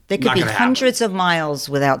 there could Not be gonna happen. hundreds of miles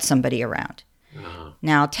without somebody around.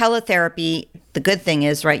 Now, teletherapy, the good thing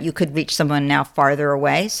is, right, you could reach someone now farther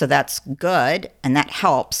away. So that's good and that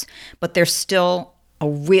helps. But there's still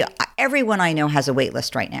everyone I know has a wait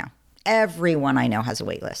list right now. Everyone I know has a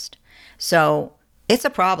wait list. So it's a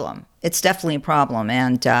problem. It's definitely a problem.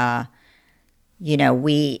 And, you know,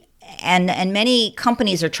 and many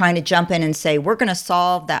companies are trying to jump in and say, we're going to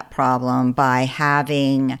solve that problem by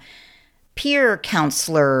having peer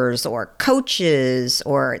counselors or coaches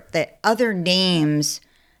or the other names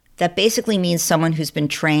that basically means someone who's been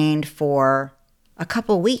trained for a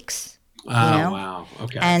couple weeks. Oh, you know? wow.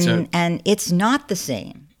 Okay. And it's not the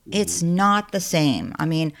same. It's not the same. I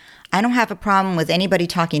mean, I don't have a problem with anybody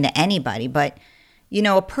talking to anybody, but, you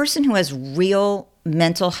know, a person who has real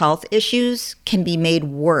mental health issues can be made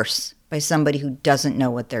worse by somebody who doesn't know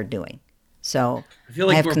what they're doing. So I feel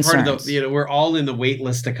like have we're concerns. part of the, you know, we're all in the wait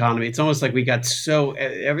list economy. It's almost like we got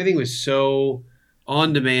everything was so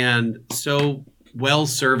on demand, so well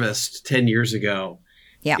serviced 10 years ago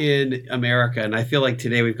in America. And I feel like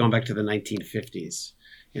today we've gone back to the 1950s,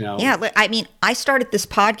 you know? Yeah. I mean, I started this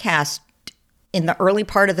podcast in the early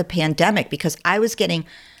part of the pandemic because I was getting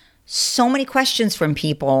so many questions from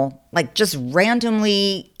people, like just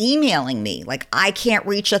randomly emailing me, like, I can't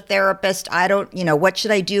reach a therapist. I don't, you know, what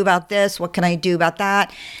should I do about this? What can I do about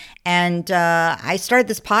that? And I started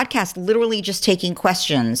this podcast literally just taking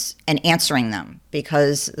questions and answering them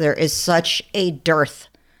because there is such a dearth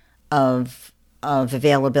of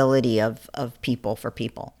availability of people for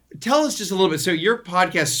people. Tell us just a little bit. So your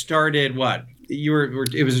podcast started what?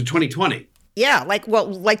 It was in 2020. Yeah, like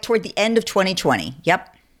toward the end of 2020.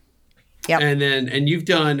 Yep. And you've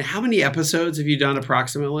done, how many episodes have you done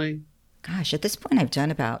approximately? Gosh, at this point, I've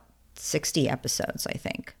done about 60 episodes, I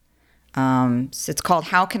think. So it's called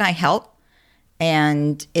How Can I Help?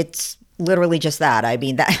 And it's literally just that. I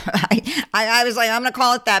mean, that I was like, I'm going to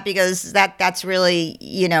call it that because that's really,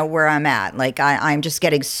 you know, where I'm at. Like, I'm just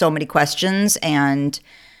getting so many questions, and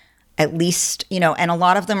at least, you know, and a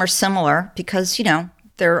lot of them are similar because, you know,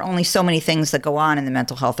 there are only so many things that go on in the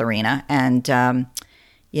mental health arena. And,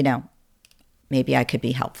 you know, maybe I could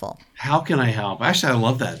be helpful. How can I help? Actually, I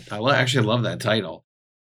love that. I love that title.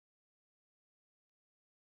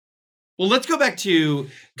 Well, let's go back to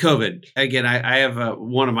COVID. Again, I have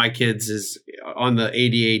one of my kids is on the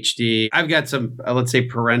ADHD. I've got some, let's say,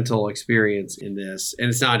 parental experience in this, and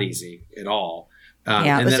it's not easy at all.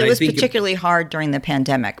 It was particularly hard during the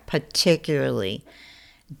pandemic, particularly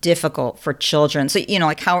difficult for children. So, you know,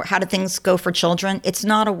 like how do things go for children? It's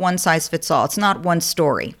not a one size fits all. It's not one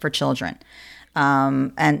story for children.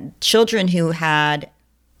 And children who had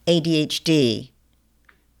ADHD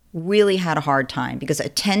really had a hard time because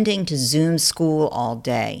attending to Zoom school all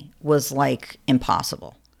day was like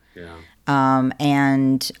impossible. Yeah.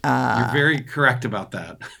 You're very correct about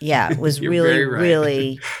that. Yeah, it was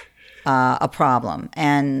really a problem.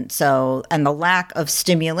 And the lack of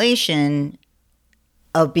stimulation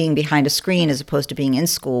of being behind a screen as opposed to being in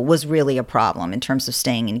school was really a problem in terms of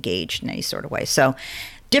staying engaged in any sort of way. So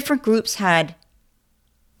different groups had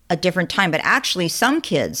a different time, but actually some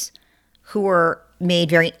kids who were made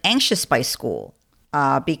very anxious by school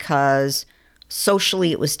because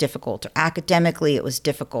socially it was difficult or academically it was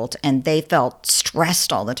difficult and they felt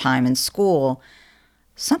stressed all the time in school.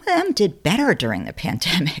 Some of them did better during the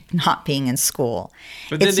pandemic, not being in school.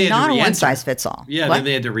 But it's not a one size fits all. Yeah, then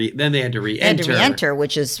they had to re-enter. They had to re-enter,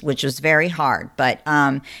 which was very hard. But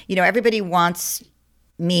you know, everybody wants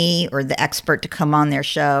me or the expert to come on their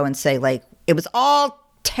show and say, like, it was all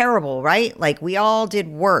terrible, right? Like, we all did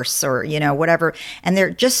worse, or, you know, whatever. And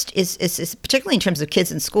there just is particularly in terms of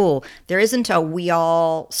kids in school, there isn't a we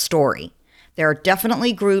all story. There are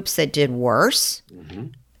definitely groups that did worse. Mm-hmm.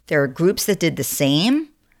 There are groups that did the same,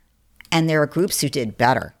 and there are groups who did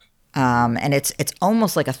better. And it's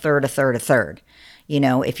almost like a third. You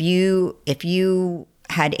know, if you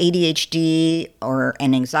had ADHD or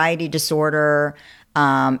an anxiety disorder,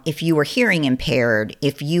 if you were hearing impaired,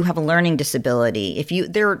 if you have a learning disability,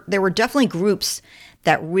 there were definitely groups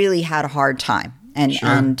that really had a hard time. and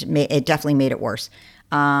Sure. it definitely made it worse.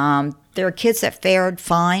 There are kids that fared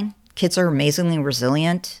fine. Kids are amazingly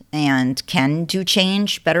resilient and can do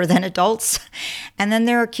change better than adults. And then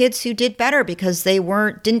there are kids who did better because they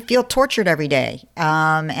didn't feel tortured every day.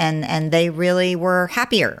 And they really were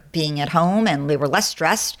happier being at home, and they were less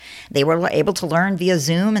stressed. They were able to learn via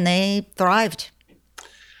Zoom, and they thrived.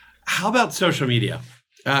 How about social media?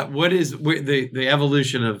 What is the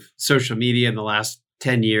evolution of social media in the last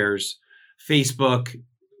 10 years? Facebook,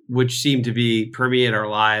 which seemed to permeate our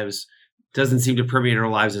lives, doesn't seem to permeate our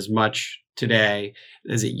lives as much today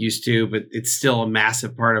as it used to, but it's still a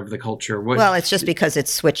massive part of the culture. Well, it's just because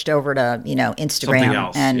it's switched over to,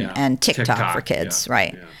 Instagram and TikTok for kids,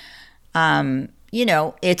 right? Yeah.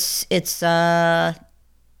 It's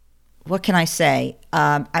what can I say?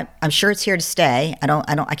 I'm sure it's here to stay.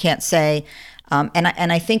 I can't say.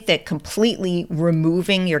 And I think that completely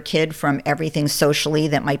removing your kid from everything socially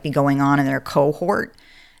that might be going on in their cohort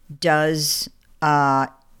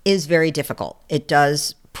is very difficult. It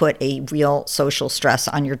does put a real social stress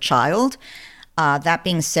on your child. That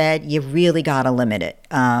being said, you really got to limit it.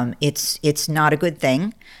 It's not a good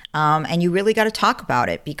thing. And you really got to talk about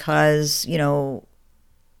it because,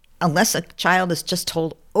 unless a child is just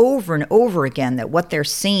told over and over again that what they're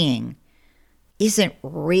seeing isn't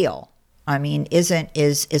real. I mean, is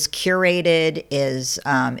curated, is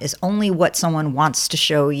only what someone wants to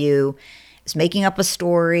show you, is making up a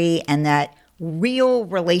story, and that real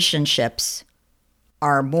relationships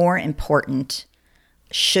are more important,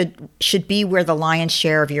 should be where the lion's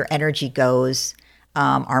share of your energy goes,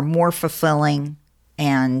 are more fulfilling,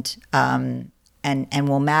 and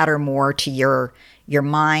will matter more to your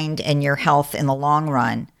mind and your health in the long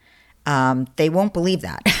run. They won't believe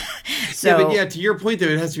that. So, to your point, though,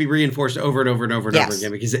 it has to be reinforced over and over and over and over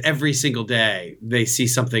again, because every single day they see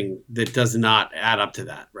something that does not add up to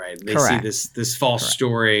that, right? They see this false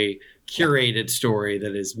story, curated story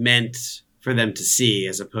that is meant for them to see,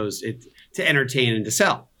 as opposed to entertain and to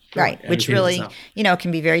sell. Right, which really,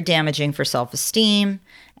 can be very damaging for self-esteem,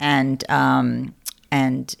 and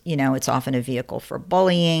it's often a vehicle for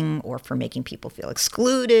bullying, or for making people feel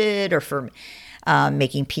excluded, or for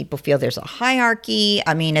making people feel there's a hierarchy.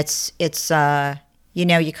 I mean, it's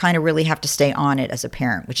you kind of really have to stay on it as a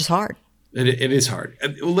parent, which is hard. It is hard.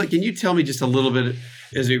 Look, can you tell me just a little bit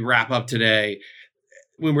as we wrap up today,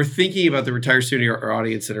 when we're thinking about the Retire Sooner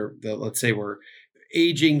audience let's say we're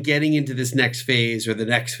aging, getting into this next phase or the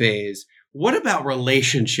next phase, what about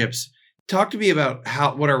relationships? Talk to me about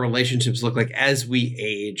what our relationships look like as we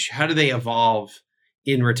age. How do they evolve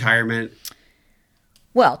in retirement?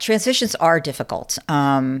 Well, transitions are difficult,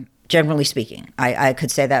 generally speaking. I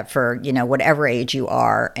could say that for, whatever age you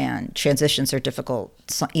are, and transitions are difficult,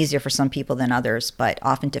 easier for some people than others, but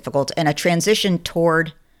often difficult. And a transition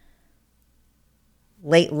toward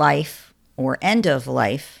late life or end of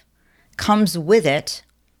life comes with it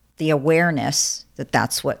the awareness that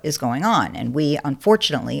that's what is going on. And we,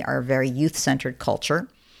 unfortunately, are a very youth-centered culture,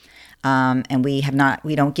 and we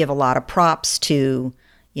don't give a lot of props to,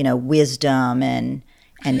 wisdom and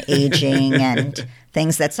aging and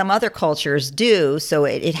things that some other cultures do. So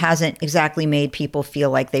it hasn't exactly made people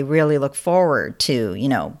feel like they really look forward to,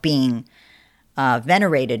 being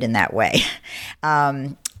venerated in that way.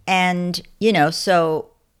 So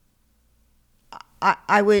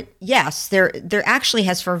I would, yes, there actually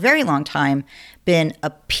has for a very long time been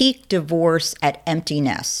a peak divorce at empty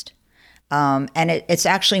nest. And it's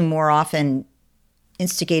actually more often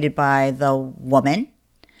instigated by the woman.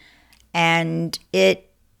 And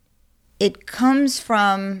it comes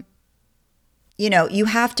from, you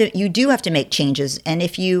do have to make changes. And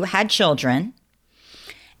if you had children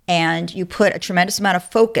and you put a tremendous amount of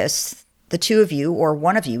focus, the two of you, or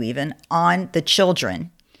one of you even, on the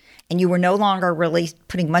children, and you were no longer really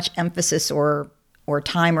putting much emphasis or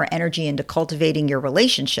time or energy into cultivating your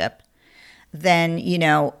relationship, then,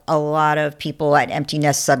 a lot of people at empty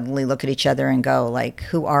nest suddenly look at each other and go like,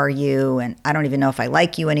 who are you? And I don't even know if I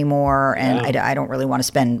like you anymore. And I don't really want to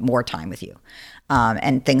spend more time with you.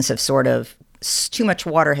 And things have sort of, too much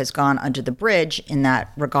water has gone under the bridge in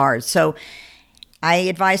that regard. So I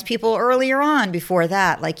advise people earlier on before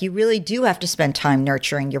that, like, you really do have to spend time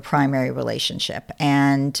nurturing your primary relationship.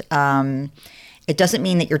 And it doesn't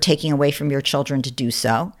mean that you're taking away from your children to do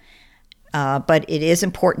so. But it is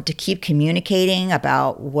important to keep communicating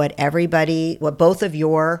about what both of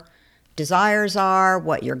your desires are,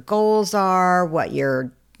 what your goals are, what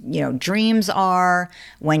your dreams are,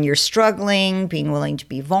 when you're struggling, being willing to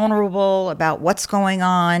be vulnerable about what's going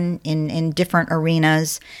on in different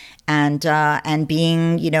arenas, and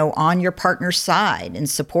being, on your partner's side and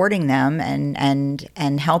supporting them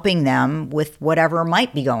and helping them with whatever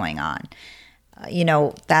might be going on.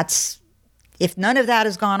 That's, if none of that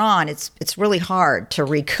has gone on, it's really hard to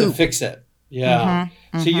recoup. To fix it. Yeah.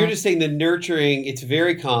 So you're just saying the nurturing, it's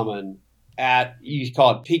very common at, you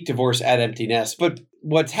call it peak divorce at empty nest. But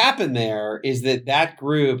what's happened there is that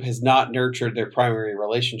group has not nurtured their primary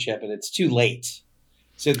relationship, and it's too late.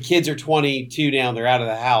 So the kids are 22 now, they're out of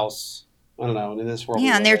the house. I don't know, in this world.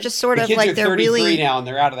 Yeah, and they're just sort of kids like are they're 33 really now, and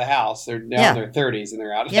they're out of the house. They're now in their 30s, and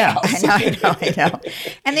they're out of the house. I know.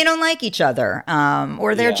 And they don't like each other,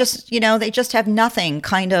 or they're just, they just have nothing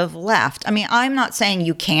kind of left. I mean, I'm not saying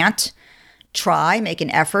you can't make an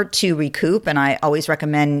effort to recoup, and I always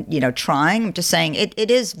recommend, trying. I'm just saying it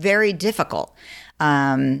is very difficult.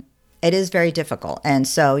 It is very difficult. And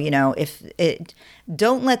so,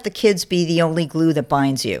 don't let the kids be the only glue that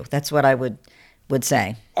binds you. That's what I would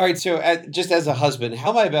say. All right. So just as a husband, how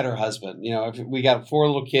am I a better husband? If we got 4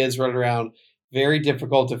 little kids running around, very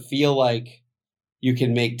difficult to feel like you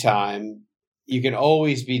can make time. You can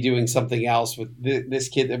always be doing something else with this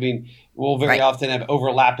kid. I mean, we'll very often have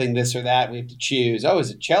overlapping this or that. We have to choose. Oh,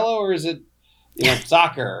 is it cello or is it,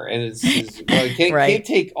 soccer? And can't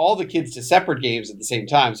take all the kids to separate games at the same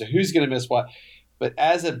time. So who's going to miss what? But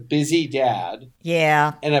as a busy dad,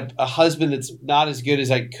 and a husband that's not as good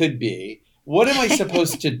as I could be, what am I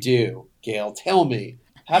supposed to do, Gail? Tell me.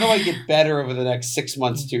 How do I get better over the next 6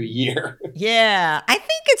 months to a year? Yeah, I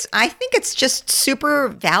think it's just super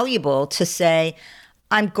valuable to say,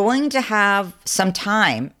 I'm going to have some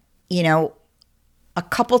time, a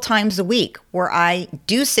couple times a week where I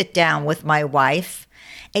do sit down with my wife.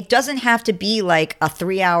 It doesn't have to be like a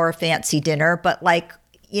 3-hour fancy dinner, but like,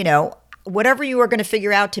 whatever you are going to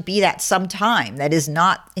figure out to be that some time that is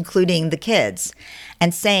not including the kids,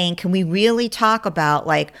 and saying, can we really talk about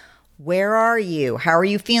like, where are you? How are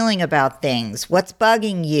you feeling about things? What's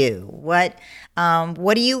bugging you? What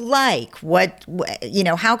do you like?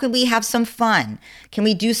 How can we have some fun? Can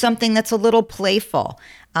we do something that's a little playful?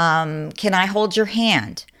 Can I hold your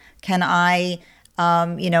hand? Can I,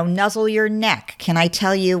 nuzzle your neck? Can I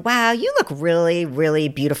tell you, wow, you look really, really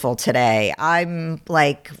beautiful today. I'm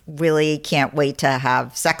like, really can't wait to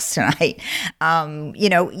have sex tonight.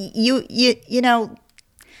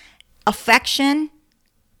 Affection,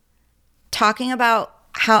 talking about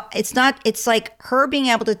how it's like her being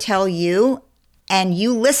able to tell you and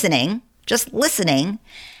you just listening,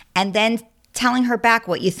 and then telling her back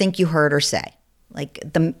what you think you heard her say, like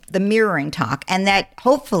the mirroring talk, and that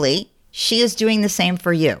hopefully she is doing the same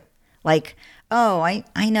for you. Like, oh,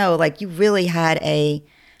 I know, like you really had a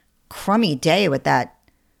crummy day with that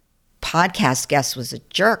podcast guest was a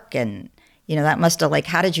jerk, and that must have, like,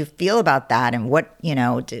 how did you feel about that? And what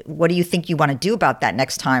do you think you want to do about that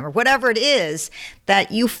next time? Or whatever it is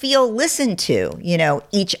that you feel listened to,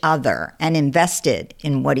 each other, and invested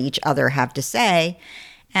in what each other have to say.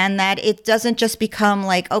 And that it doesn't just become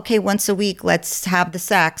like, okay, once a week, let's have the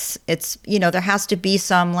sex. It's, there has to be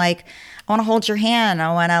some like, I want to hold your hand.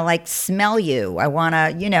 I want to like smell you. I want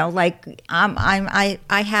to, like I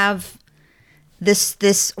have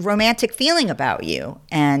this romantic feeling about you,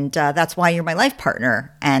 and that's why you're my life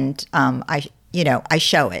partner, and I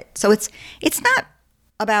show it. So it's not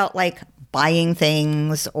about like buying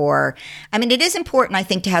things, or it is important, I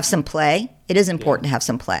think, to have some play. It is important to have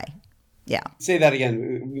some play. Yeah. Say that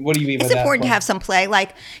again. What do you mean by that? It's important to have some play,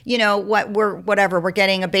 like, we're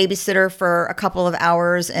getting a babysitter for a couple of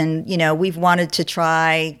hours, and we've wanted to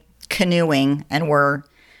try canoeing, and we're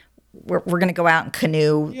going to go out and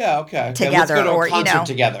canoe together, let's go to a concert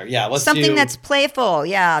together. Yeah, let's something that's playful.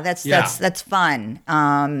 Yeah, that's fun.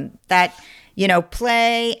 That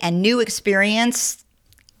play and new experience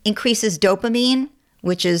increases dopamine,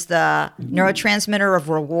 which is the neurotransmitter of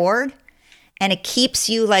reward, and it keeps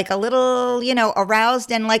you like a little,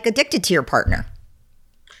 aroused and like addicted to your partner.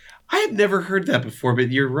 I have never heard that before,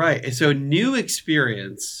 but you're right. So new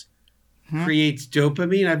experience creates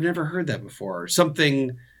dopamine. I've never heard that before.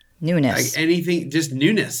 Something. Newness. Like anything, just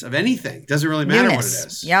newness of anything. Doesn't really matter what it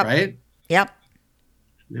is. Yep. Right? Yep.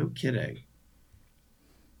 No kidding.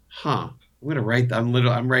 Huh. I'm going to write,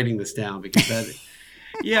 I'm writing this down because that,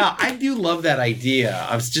 yeah, I do love that idea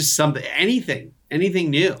of just anything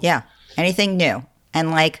new. Yeah. Anything new.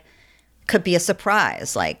 And like, could be a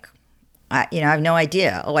surprise. Like, I have no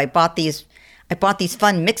idea. Oh, I bought these I bought these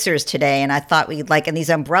fun mixers today, and I thought we'd and these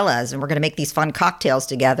umbrellas, and we're going to make these fun cocktails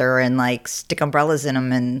together and stick umbrellas in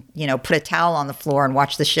them and, put a towel on the floor and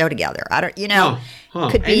watch the show together. I don't,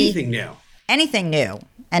 could be anything new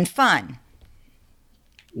and fun.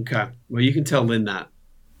 Okay. Well, you can tell Lynn that.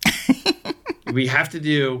 We have to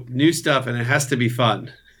do new stuff, and it has to be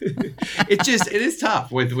fun. It is tough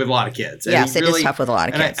with a lot of kids. Yes, it is tough with a lot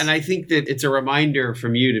of kids. And I think that it's a reminder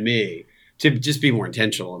from you to me to just be more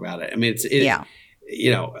intentional about it. I mean,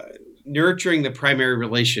 nurturing the primary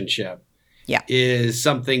relationship is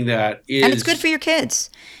something that is... And it's good for your kids.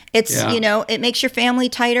 It's, it makes your family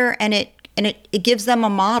tighter, and it gives them a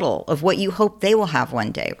model of what you hope they will have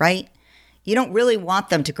one day, right? You don't really want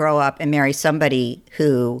them to grow up and marry somebody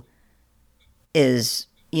who is,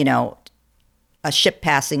 a ship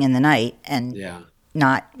passing in the night and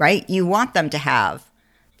not, right? You want them to have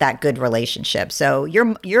that good relationship. So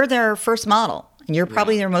you're their first model, and you're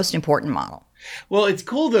probably their most important model. Well, it's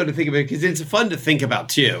cool, though, to think about, because it's fun to think about,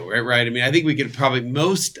 too, right? I mean, I think we could probably,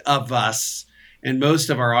 most of us and most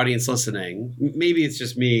of our audience listening, maybe it's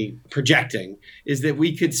just me projecting, is that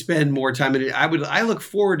we could spend more time in it. I look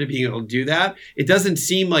forward to being able to do that. It doesn't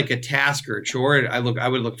seem like a task or a chore. I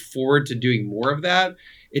would look forward to doing more of that.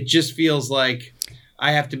 It just feels like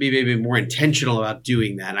I have to be maybe more intentional about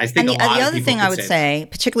doing that. And I think the other thing I would say,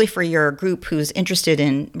 particularly for your group who's interested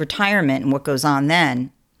in retirement and what goes on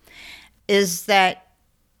then, is that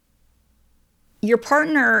your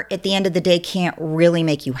partner at the end of the day can't really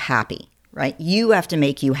make you happy, right? You have to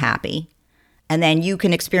make you happy, and then you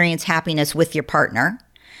can experience happiness with your partner.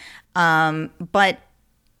 But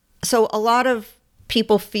so a lot of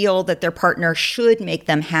people feel that their partner should make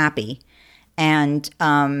them happy, and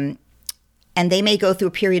they may go through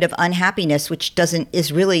a period of unhappiness, which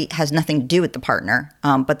has nothing to do with the partner,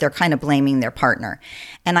 but they're kind of blaming their partner.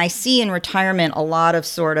 And I see in retirement a lot of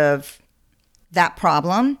sort of that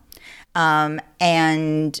problem.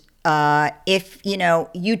 If,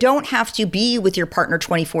 you don't have to be with your partner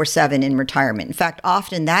 24/7 in retirement. In fact,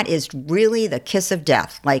 often that is really the kiss of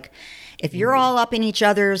death. Like, if you're all up in each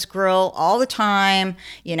other's grill all the time,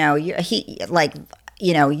 you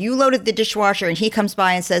loaded the dishwasher and he comes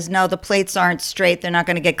by and says, no, the plates aren't straight. They're not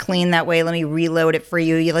going to get clean that way. Let me reload it for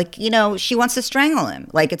you. You're she wants to strangle him.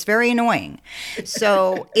 It's very annoying.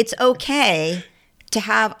 So it's okay to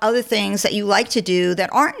have other things that you like to do that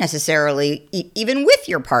aren't necessarily even with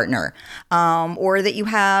your partner, or that you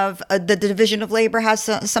have the division of labor has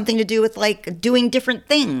something to do with doing different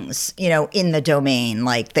things, in the domain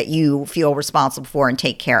that you feel responsible for and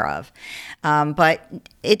take care of. But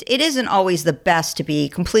it isn't always the best to be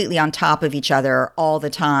completely on top of each other all the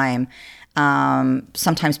time.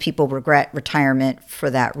 Sometimes people regret retirement for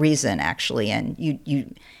that reason, actually, and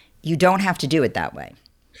you don't have to do it that way.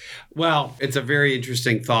 Well, it's a very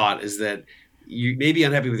interesting thought, is that you may be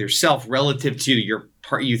unhappy with yourself relative to your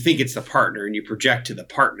part. You think it's the partner and you project to the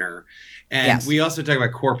partner. And we also talk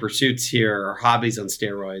about core pursuits here, or hobbies on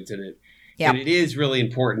steroids. And it is really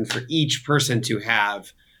important for each person to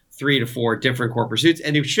have 3 to 4 different core pursuits.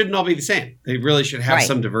 And they shouldn't all be the same. They really should have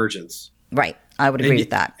some divergence. Right. I would agree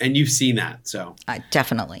with that. And you've seen that. So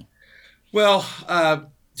definitely. Well,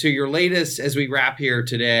 so your latest, as we wrap here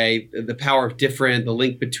today, The Power of Different, the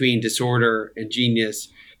link between disorder and genius.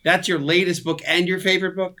 That's your latest book and your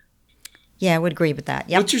favorite book? Yeah, I would agree with that.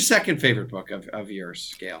 Yep. What's your second favorite book of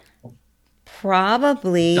yours, Gail?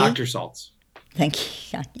 Probably Dr. Saltz. Thank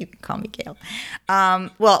you. Yeah, you can call me Gail.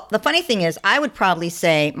 Well, the funny thing is, I would probably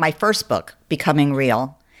say my first book, Becoming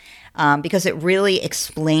Real, because it really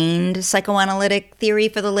explained psychoanalytic theory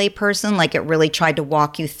for the layperson. It really tried to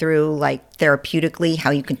walk you through, therapeutically, how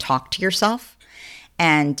you can talk to yourself.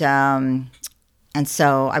 And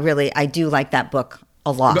so I do like that book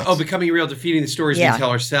a lot. Becoming Real, defeating the stories we tell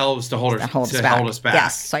ourselves to hold us back.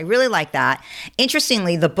 Yes, so I really like that.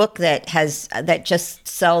 Interestingly, the book that just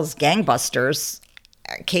sells gangbusters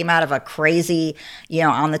came out of a crazy,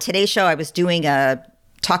 on the Today Show, I was doing a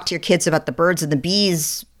talk to your kids about the birds and the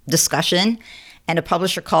bees discussion, and a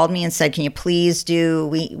publisher called me and said, can you please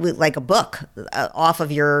do a book off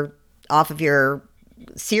of your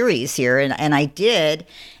series here? And I did,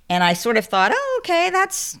 and I sort of thought, oh, okay,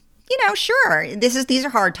 that's, sure, these are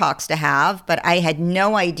hard talks to have, but I had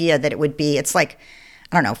no idea that it would be, it's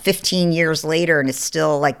 15 years later, and it's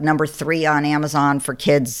still number 3 on Amazon for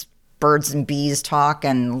kids, birds and bees talk,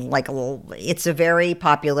 and it's a very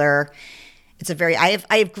popular. I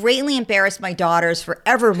have greatly embarrassed my daughters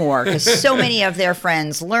forevermore, because so many of their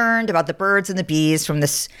friends learned about the birds and the bees from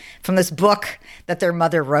this book that their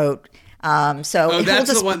mother wrote. That's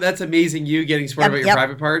the one. That's Amazing You getting smart about your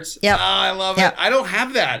private parts. Yep. Oh, I love it. I don't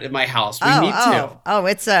have that in my house. We need to.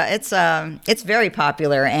 It's very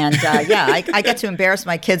popular, and I get to embarrass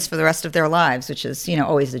my kids for the rest of their lives, which is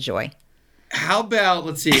always a joy. How about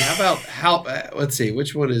let's see,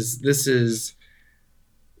 which one is this? Is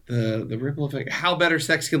the ripple effect? How better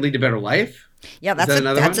sex can lead to better life? Yeah, that's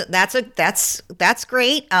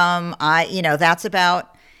great. That's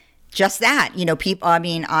about just that. People. I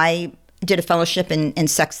mean, I did a fellowship in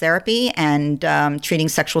sex therapy and treating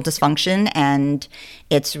sexual dysfunction, and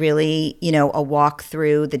it's really a walk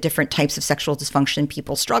through the different types of sexual dysfunction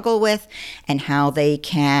people struggle with, and how they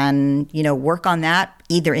can work on that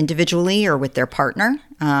either individually or with their partner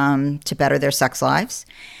to better their sex lives.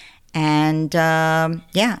 And and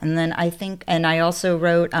then I also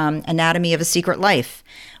wrote Anatomy of a Secret Life,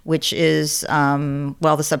 which is,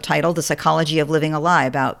 the subtitle, The Psychology of Living a Lie,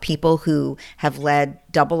 about people who have led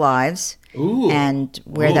double lives. Ooh. And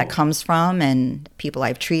where that comes from, and people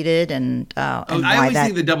I've treated, and I always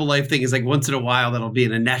think the double life thing is like once in a while that'll be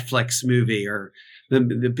in a Netflix movie, or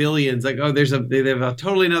the Billions, like, oh, they have a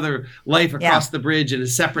totally another life across the bridge in a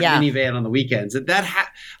separate minivan on the weekends.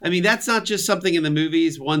 That's not just something in the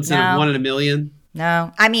movies one in a million.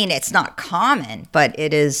 No, I mean, it's not common, but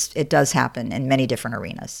it does happen in many different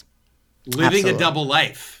arenas. Living a double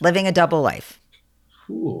life. Living a double life.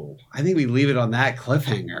 Cool. I think we leave it on that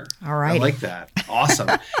cliffhanger. All right. I like that. Awesome.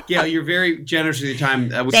 Gail, you're very generous with your time.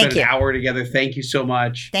 We spent an hour together. Thank you so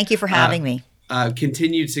much. Thank you for having me.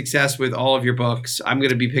 Continued success with all of your books. I'm going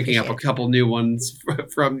to be picking up a couple new ones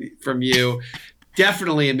from you.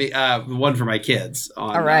 Definitely one for my kids.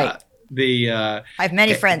 All right. I have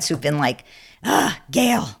many friends who've been like,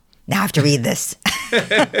 Gail, now I have to read this.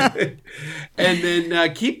 And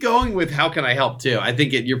then keep going with How Can I Help too. I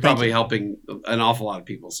think you're probably helping an awful lot of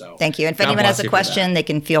people. So thank you. And if anyone has a question, they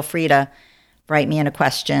can feel free to write me in a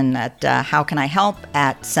question at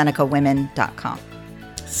howcanihelp@senecawomen.com.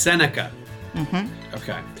 Seneca. Mm-hmm.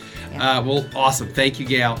 Okay. Yeah. Well, awesome. Thank you,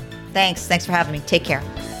 Gail. Thanks for having me. Take care.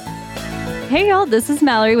 Hey y'all, this is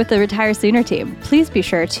Mallory with the Retire Sooner team. Please be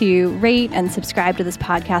sure to rate and subscribe to this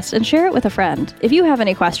podcast and share it with a friend. If you have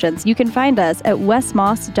any questions, you can find us at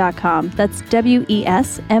wesmoss.com. That's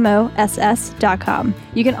WESMOSS.com.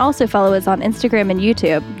 You can also follow us on Instagram and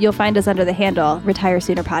YouTube. You'll find us under the handle Retire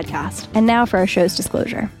Sooner Podcast. And now for our show's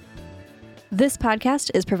disclosure. This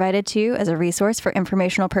podcast is provided to you as a resource for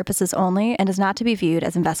informational purposes only and is not to be viewed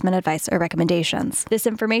as investment advice or recommendations. This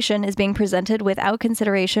information is being presented without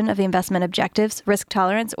consideration of the investment objectives, risk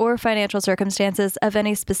tolerance, or financial circumstances of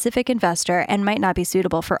any specific investor and might not be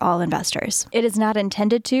suitable for all investors. It is not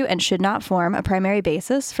intended to and should not form a primary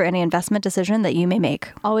basis for any investment decision that you may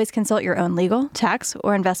make. Always consult your own legal, tax,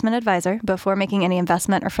 or investment advisor before making any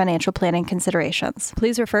investment or financial planning considerations.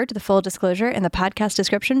 Please refer to the full disclosure in the podcast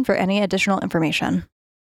description for any additional information.